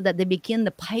partners so that they begin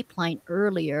the pipeline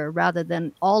earlier rather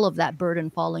than all of that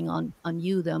burden falling on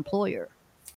you, the employer.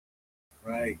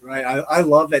 Right. I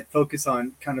love that focus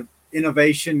on kind of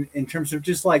innovation in terms of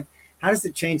just like, how does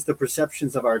it change the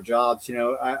perceptions of our jobs?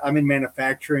 I'm in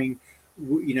manufacturing,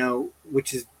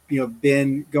 which has,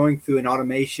 been going through an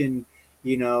automation,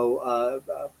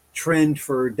 trend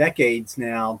for decades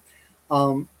now.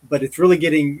 But it's really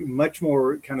getting much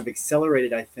more kind of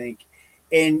accelerated, I think.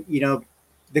 And,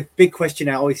 the big question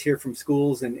I always hear from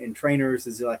schools and trainers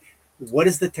is like, what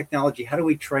is the technology? How do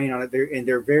we train on it?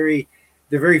 They're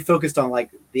very focused on like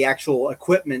the actual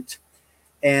equipment.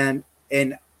 And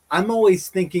I'm always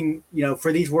thinking,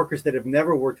 for these workers that have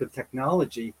never worked with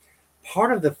technology,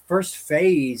 part of the first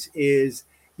phase is,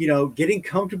 getting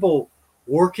comfortable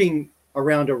working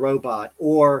around a robot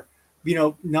or,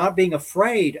 not being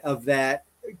afraid of that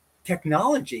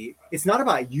technology. It's not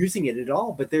about using it at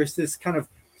all, but there's this kind of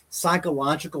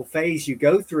psychological phase you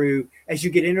go through as you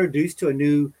get introduced to a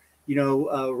new,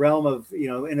 realm of,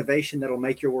 innovation that'll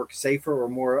make your work safer or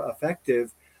more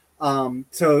effective.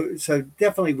 So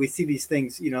definitely we see these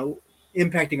things,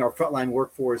 impacting our frontline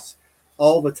workforce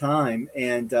all the time.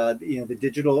 And, the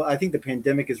digital, I think the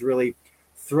pandemic has really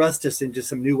thrust us into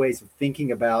some new ways of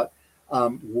thinking about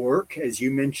work, as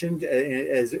you mentioned,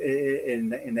 as in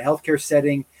the healthcare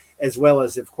setting, as well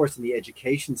as, of course, in the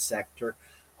education sector.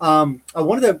 I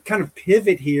wanted to kind of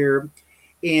pivot here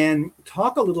and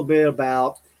talk a little bit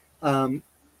about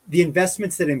the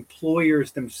investments that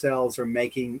employers themselves are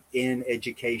making in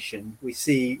education. We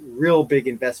see real big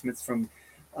investments from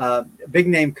big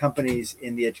name companies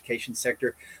in the education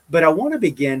sector. But I want to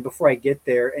begin, before I get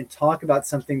there, and talk about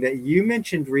something that you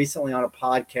mentioned recently on a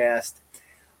podcast.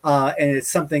 And it's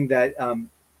something that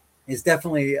is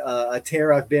definitely a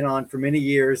tear I've been on for many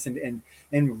years and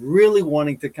really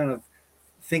wanting to kind of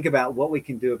think about what we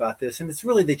can do about this. And it's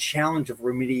really the challenge of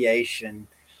remediation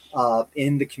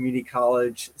in the community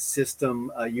college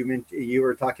system. You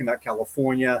were talking about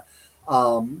California,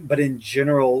 but in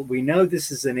general, we know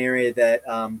this is an area that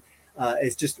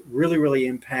is just really, really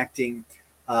impacting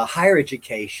higher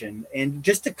education. And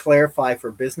just to clarify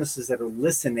for businesses that are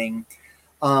listening,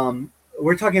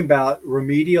 we're talking about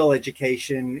remedial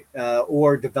education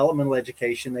or developmental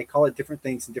education. They call it different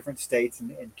things in different states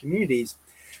and communities.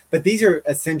 But these are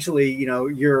essentially,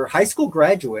 your high school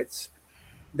graduates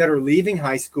that are leaving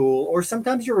high school, or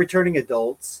sometimes you're returning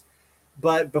adults.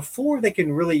 But before they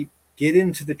can really get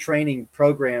into the training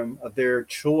program of their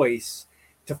choice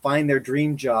to find their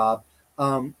dream job,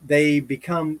 they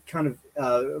become kind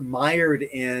of mired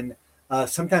in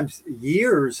sometimes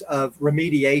years of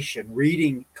remediation,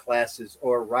 reading classes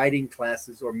or writing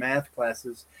classes or math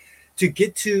classes to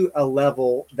get to a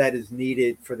level that is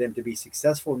needed for them to be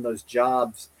successful in those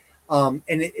jobs. And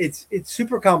it's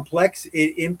super complex.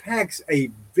 It impacts a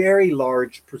very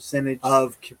large percentage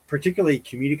of particularly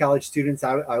community college students.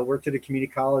 I worked at a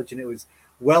community college, and it was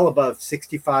well above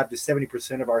 65 to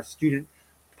 70% of our student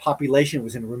population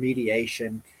was in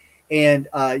remediation. And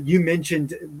you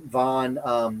mentioned, Vaughn,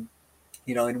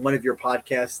 in one of your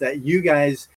podcasts that you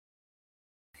guys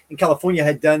in California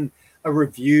had done a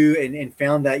review and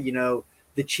found that,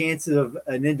 the chances of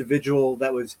an individual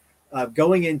that was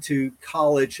going into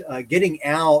college, getting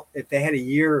out if they had a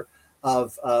year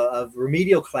of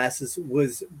remedial classes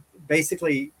was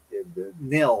basically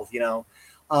nil,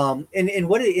 and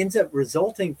what it ends up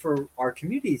resulting for our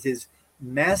communities is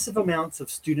massive amounts of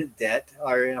student debt.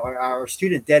 Our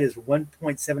student debt is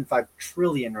 1.75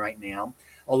 trillion right now.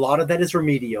 A lot of that is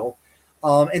remedial.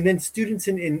 And then students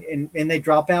and they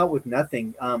drop out with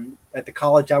nothing. At the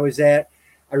college I was at,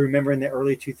 I remember in the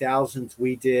early 2000s,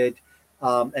 we did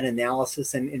an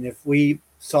analysis. And if we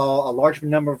saw a large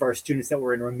number of our students that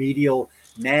were in remedial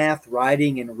math,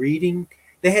 writing, and reading.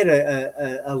 They had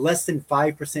a less than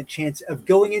 5% chance of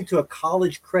going into a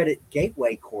college credit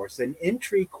gateway course, an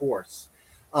entry course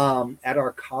at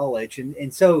our college.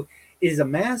 And so it is a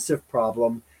massive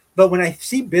problem. But when I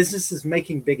see businesses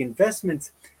making big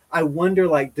investments, I wonder,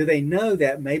 like, do they know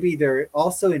that maybe they're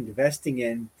also investing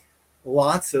in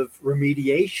lots of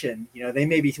remediation? You know, they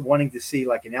may be wanting to see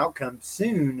like an outcome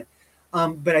soon.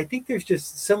 But I think there's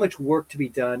just so much work to be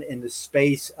done in the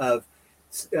space of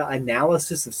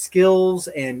analysis of skills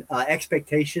and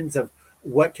expectations of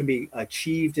what can be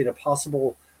achieved in a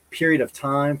possible period of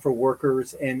time for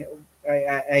workers. And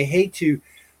I hate to,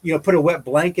 put a wet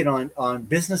blanket on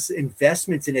business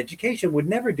investments in education. Would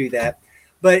never do that.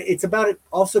 But it's about it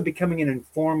also becoming an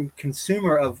informed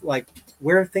consumer of like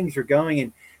where things are going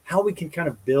and how we can kind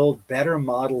of build better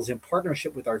models in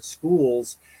partnership with our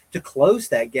schools to close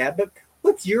that gap. But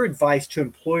what's your advice to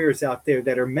employers out there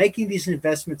that are making these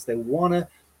investments? They want to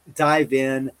dive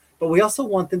in, but we also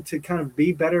want them to kind of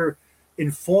be better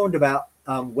informed about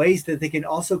ways that they can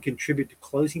also contribute to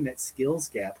closing that skills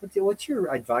gap. What's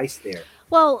your advice there?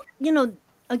 Well,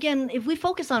 again, if we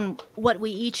focus on what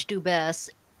we each do best,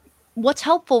 what's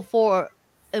helpful for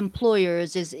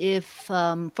employers is if,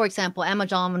 for example,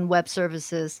 Amazon Web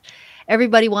Services,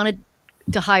 everybody wanted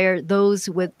to hire those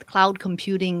with cloud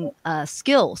computing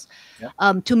skills,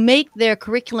 to make their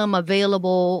curriculum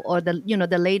available, or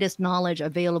the latest knowledge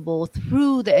available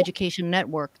through the education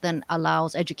network, then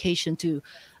allows education to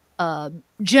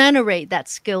generate that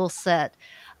skill set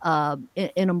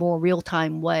in a more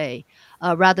real-time way,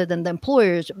 rather than the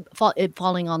employers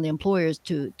falling on the employers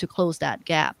to close that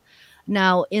gap.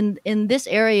 Now, in this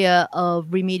area of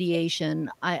remediation,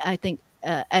 I think,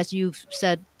 as you've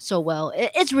said so well,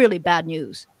 it's really bad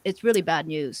news. It's really bad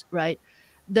news, right?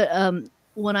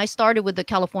 When I started with the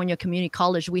California Community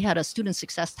College, we had a student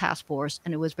success task force,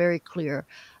 and it was very clear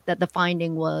that the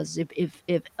finding was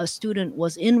if a student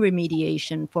was in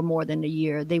remediation for more than a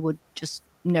year, they would just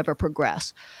never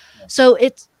progress. So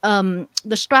it's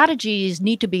the strategies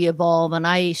need to be evolved, and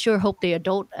I sure hope the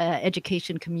adult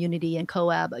education community and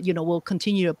COAB, will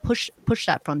continue to push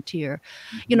that frontier.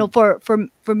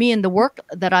 For me in the work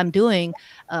that I'm doing,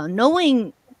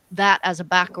 knowing that as a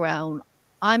background,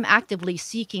 I'm actively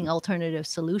seeking alternative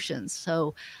solutions.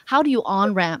 So how do you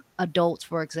on-ramp adults,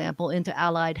 for example, into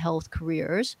allied health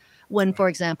careers when, for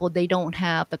example, they don't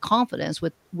have the confidence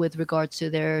with regards to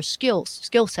their skill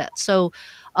set? So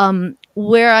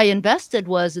where I invested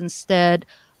was instead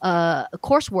a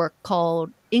coursework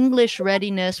called English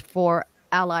Readiness for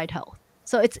Allied Health.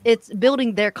 So it's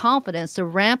building their confidence to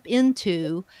ramp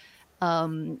into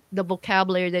the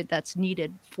vocabulary that's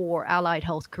needed for allied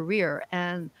health career.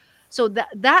 And so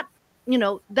that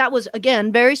was,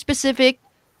 again, very specific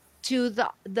to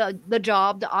the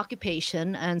job, the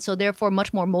occupation, and so therefore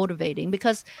much more motivating,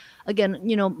 because again,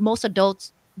 most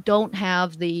adults don't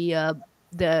have the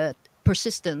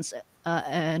persistence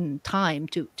and time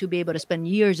to be able to spend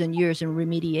years and years in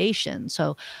remediation.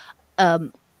 So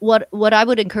what I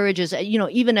would encourage is,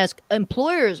 even as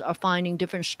employers are finding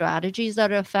different strategies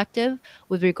that are effective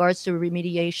with regards to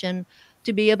remediation,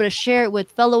 to be able to share it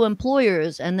with fellow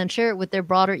employers and then share it with their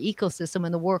broader ecosystem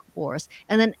in the workforce,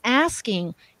 and then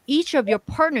asking each of your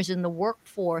partners in the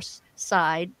workforce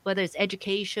side, whether it's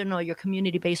education or your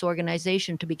community-based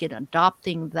organization, to begin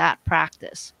adopting that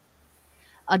practice,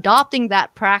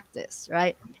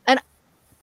 right? And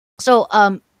so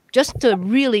just to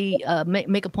really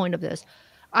make a point of this,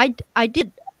 I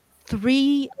did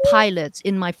 3 pilots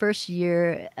in my first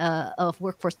year of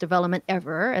workforce development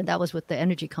ever, and that was with the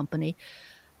energy company.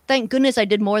 Thank goodness I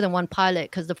did more than 1 pilot,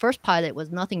 because the first pilot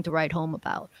was nothing to write home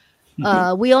about.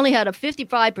 We only had a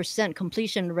 55%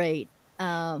 completion rate,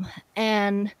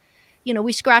 and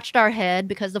we scratched our head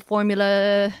because the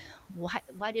formula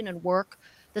why didn't it work.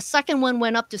 The second one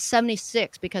went up to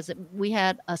 76 because we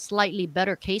had a slightly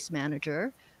better case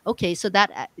manager. Okay, so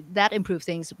that improved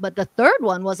things. But the third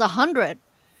one was 100.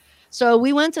 So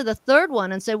we went to the third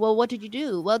one and said, well, what did you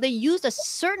do? Well, they used a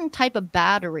certain type of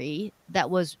battery that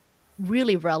was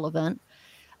really relevant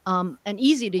and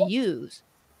easy to use.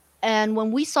 And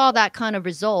when we saw that kind of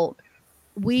result,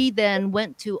 we then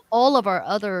went to all of our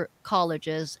other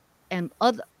colleges and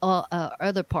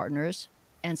other partners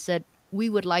and said, we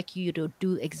would like you to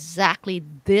do exactly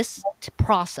this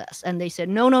process. And they said,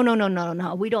 no,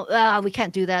 we don't, we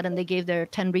can't do that. And they gave their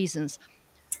 10 reasons.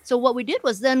 So what we did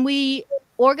was then we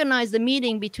organized the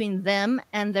meeting between them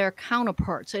and their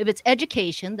counterparts. So if it's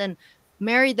education, then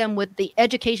marry them with the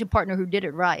education partner who did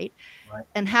it right.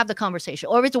 And have the conversation.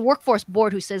 Or if it's a workforce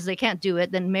board who says they can't do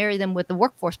it, then marry them with the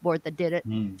workforce board that did it.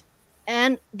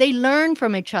 and they learn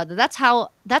from each other. That's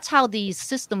how these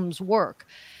systems work.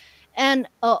 And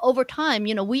over time,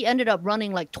 we ended up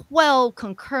running like 12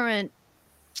 concurrent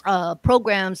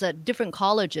programs at different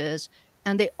colleges,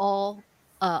 and they all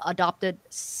adopted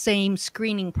same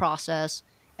screening process.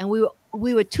 And we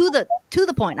were to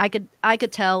the point. I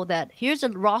could tell that here's a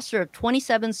roster of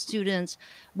 27 students.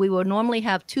 We will normally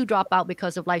have 2 drop out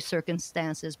because of life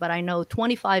circumstances, but I know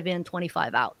 25 in,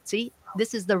 25 out. See,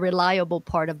 this is the reliable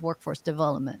part of workforce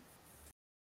development.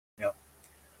 Yeah,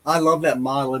 I love that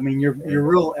model. I mean, you're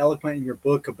real eloquent in your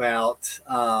book about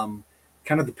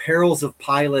kind of the perils of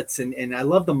pilots, and I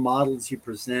love the models you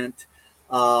present.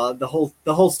 The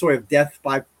whole story of death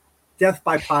by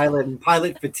pilot and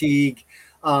pilot fatigue,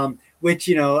 which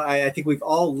I think we've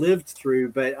all lived through.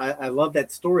 But I love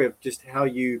that story of just how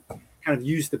you kind of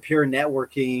use the peer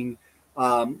networking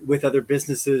with other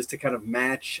businesses to kind of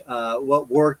match what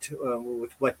worked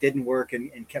with what didn't work,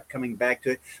 and kept coming back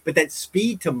to it. But that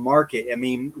speed to market, I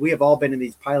mean, we have all been in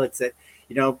these pilots that,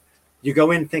 you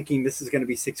go in thinking this is going to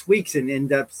be 6 weeks and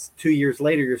end up 2 years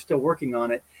later, you're still working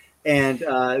on it. And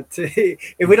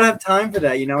if we don't have time for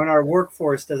that, and our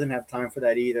workforce doesn't have time for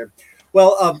that either.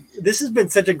 Well, this has been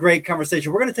such a great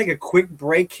conversation. We're going to take a quick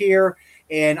break here,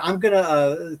 and I'm going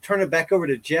to turn it back over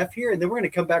to Jeff here, and then we're going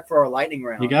to come back for our lightning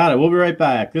round. You got it. We'll be right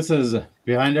back. This is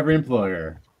Behind Every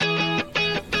Employer.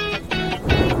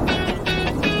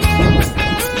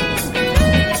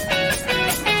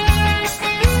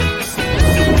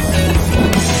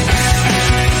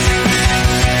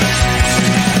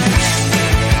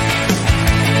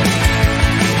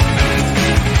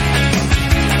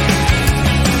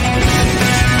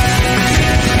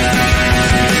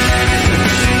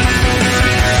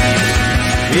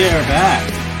 We are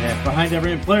back at Behind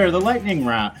Every Employer, the lightning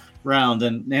round.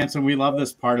 And Nansen, we love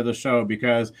this part of the show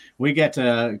because we get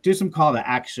to do some call to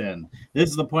action. This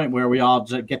is the point where we all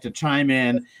get to chime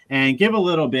in and give a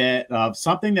little bit of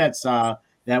something that's that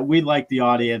we'd like the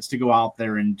audience to go out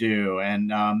there and do.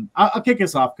 And I'll kick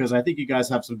us off because I think you guys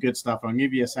have some good stuff. I'll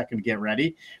give you a second to get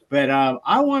ready. But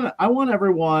I want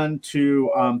everyone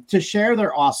to share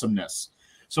their awesomeness.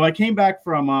 So I came back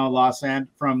from Los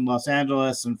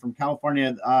Angeles and from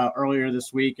California earlier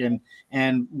this week,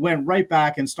 and went right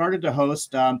back and started to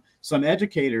host some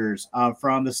educators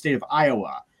from the state of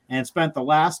Iowa, and spent the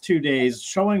last 2 days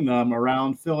showing them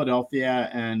around Philadelphia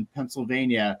and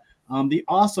Pennsylvania the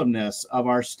awesomeness of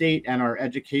our state and our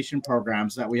education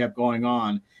programs that we have going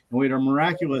on. And we had a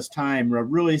miraculous time. We're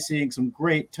really seeing some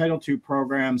great Title II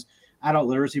programs, adult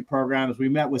literacy programs. We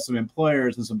met with some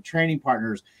employers and some training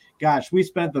partners. Gosh, we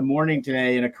spent the morning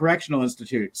today in a correctional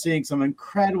institute seeing some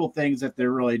incredible things that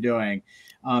they're really doing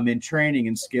in training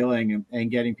and skilling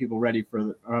and getting people ready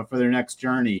for their next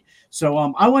journey. So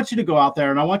I want you to go out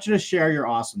there and I want you to share your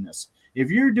awesomeness.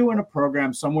 If you're doing a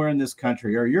program somewhere in this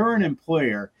country, or you're an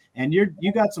employer and you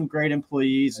got some great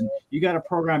employees and you got a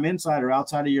program inside or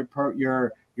outside of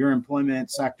your employment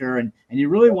sector, and you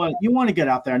really want to get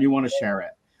out there and you want to share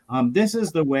it. This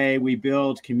is the way we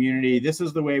build community. This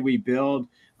is the way we build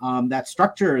that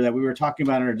structure that we were talking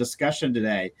about in our discussion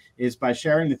today, is by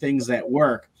sharing the things that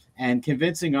work and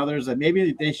convincing others that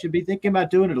maybe they should be thinking about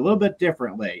doing it a little bit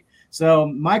differently. So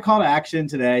my call to action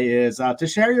today is to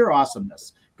share your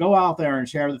awesomeness. Go out there and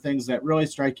share the things that really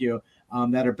strike you,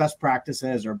 that are best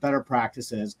practices or better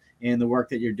practices in the work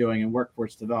that you're doing in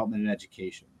workforce development and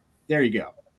education. There you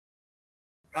go.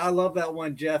 I love that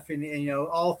one, Jeff. And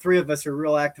all three of us are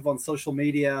real active on social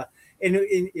media, and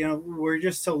we're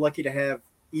just so lucky to have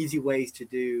easy ways to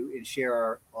do and share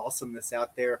our awesomeness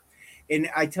out there. And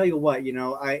I tell you what,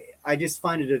 I just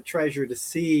find it a treasure to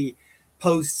see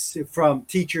posts from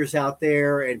teachers out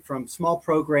there and from small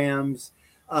programs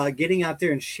getting out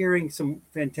there and sharing some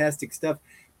fantastic stuff,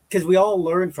 because we all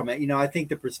learn from it. I think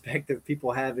the perspective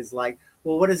people have is like,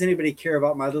 well, what does anybody care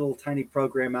about my little tiny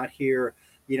program out here,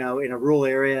 in a rural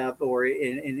area, or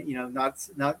in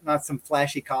not some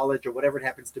flashy college or whatever it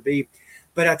happens to be.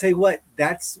 But I'll tell you what,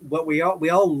 that's what we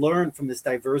all learn from this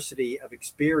diversity of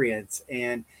experience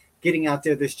and getting out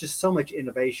there. There's just so much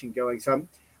innovation going. So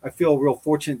I feel real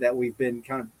fortunate that we've been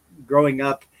kind of growing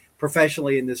up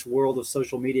professionally in this world of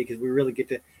social media, because we really get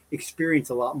to experience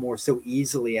a lot more so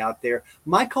easily out there.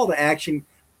 My call to action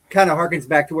kind of harkens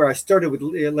back to where I started with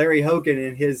Larry Hogan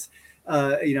and his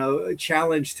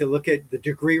challenge to look at the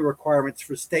degree requirements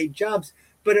for state jobs.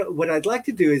 But what I'd like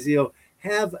to do is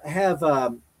have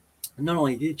not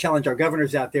only challenge our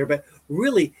governors out there, but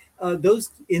really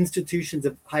those institutions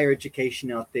of higher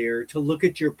education out there to look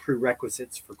at your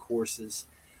prerequisites for courses.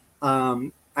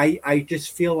 I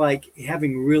just feel like,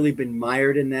 having really been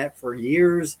mired in that for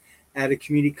years at a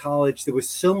community college, there was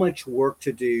so much work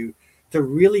to do to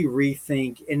really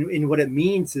rethink. And what it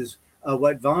means is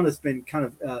what Vaughn has been kind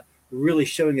of really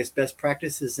showing us best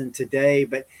practices in today,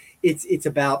 but it's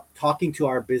about talking to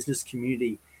our business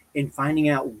community and finding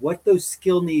out what those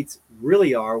skill needs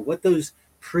really are, what those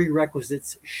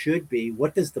prerequisites should be,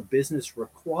 what does the business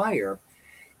require,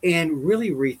 and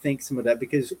really rethink some of that.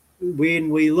 Because when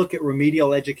we look at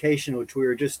remedial education, which we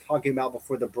were just talking about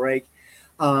before the break,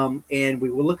 and we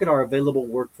will look at our available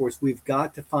workforce, we've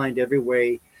got to find every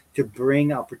way to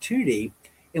bring opportunity,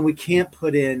 and we can't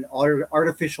put in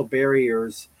artificial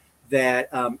barriers that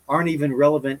aren't even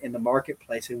relevant in the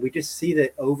marketplace. And we just see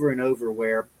that over and over,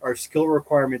 where our skill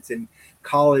requirements in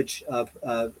college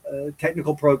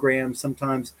technical programs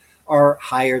sometimes are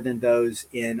higher than those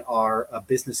in our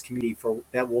business community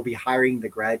that will be hiring the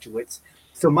graduates.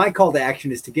 So my call to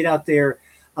action is to get out there,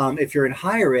 if you're in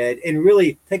higher ed, and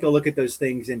really take a look at those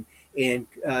things and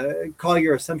call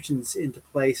your assumptions into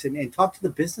place and talk to the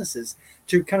businesses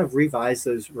to kind of revise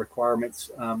those requirements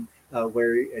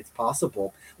where it's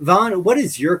possible. Vaughn, what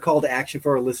is your call to action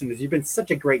for our listeners? You've been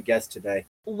such a great guest today.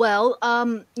 Well,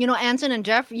 Anson and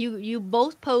Jeff, you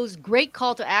both pose great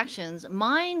call to actions.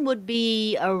 Mine would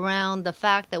be around the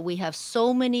fact that we have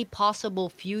so many possible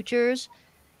futures,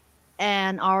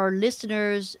 and our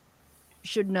listeners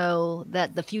should know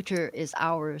that the future is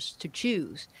ours to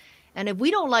choose. And if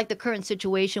we don't like the current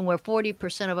situation where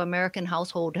 40% of American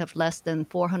households have less than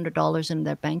 $400 in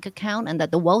their bank account, and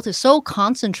that the wealth is so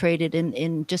concentrated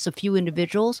in just a few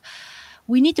individuals,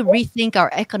 we need to rethink our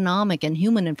economic and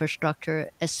human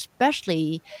infrastructure,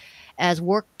 especially as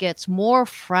work gets more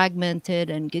fragmented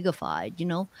and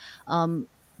gigafied,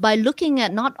 by looking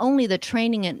at not only the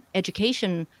training and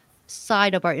education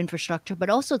side of our infrastructure, but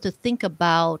also to think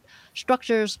about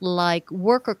structures like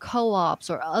worker co-ops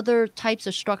or other types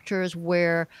of structures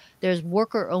where there's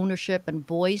worker ownership and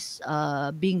voice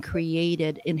being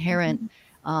created inherent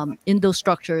in those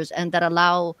structures, and that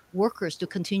allow workers to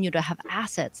continue to have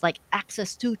assets like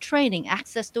access to training,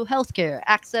 access to healthcare,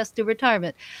 access to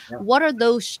retirement. Yeah. What are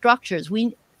those structures?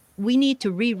 We need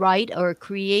to rewrite or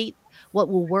create what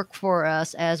will work for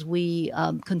us as we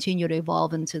continue to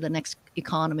evolve into the next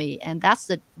economy. And that's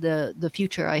the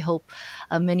future I hope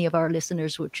many of our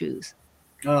listeners will choose.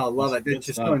 Oh, I love it. It's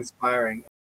just so inspiring.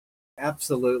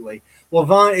 Absolutely. Well,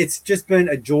 Vaughn, it's just been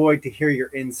a joy to hear your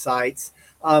insights.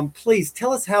 Please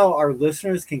tell us how our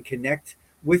listeners can connect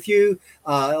with you,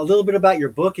 a little bit about your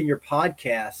book and your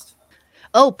podcast.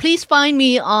 Oh, please find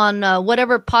me on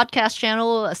whatever podcast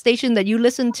channel station that you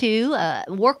listen to,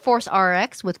 Workforce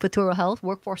RX with Futuro Health,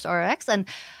 Workforce RX, and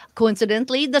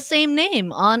coincidentally, the same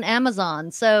name on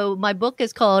Amazon. So my book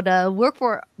is called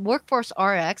Workforce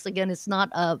RX. Again, it's not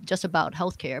just about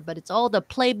healthcare, but it's all the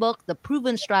playbook, the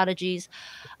proven strategies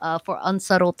for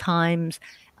unsettled times.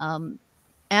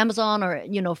 Amazon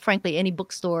or, frankly, any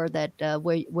bookstore that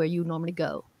where you normally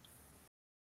go.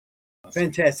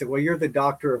 Fantastic. Well, you're the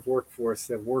doctor of Workforce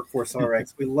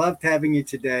RX. We loved having you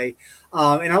today.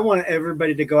 And I want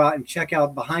everybody to go out and check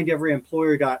out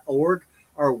behindeveryemployer.org,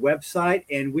 our website.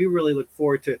 And we really look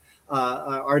forward to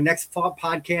our next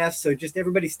podcast. So just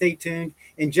everybody stay tuned.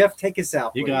 And Jeff, take us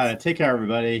out, please. You got it. Take care,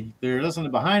 everybody. You're listening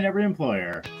to Behind Every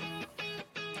Employer.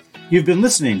 You've been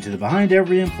listening to the Behind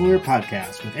Every Employer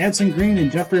podcast with Anson Green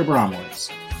and Jeffrey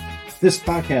Abramowitz. This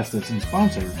podcast is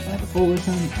sponsored by the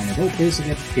Coalition on Adult Basic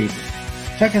Education.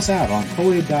 Check us out on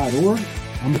coaid.org,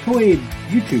 on the COAID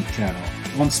YouTube channel,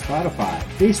 on Spotify,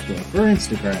 Facebook, or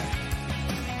Instagram.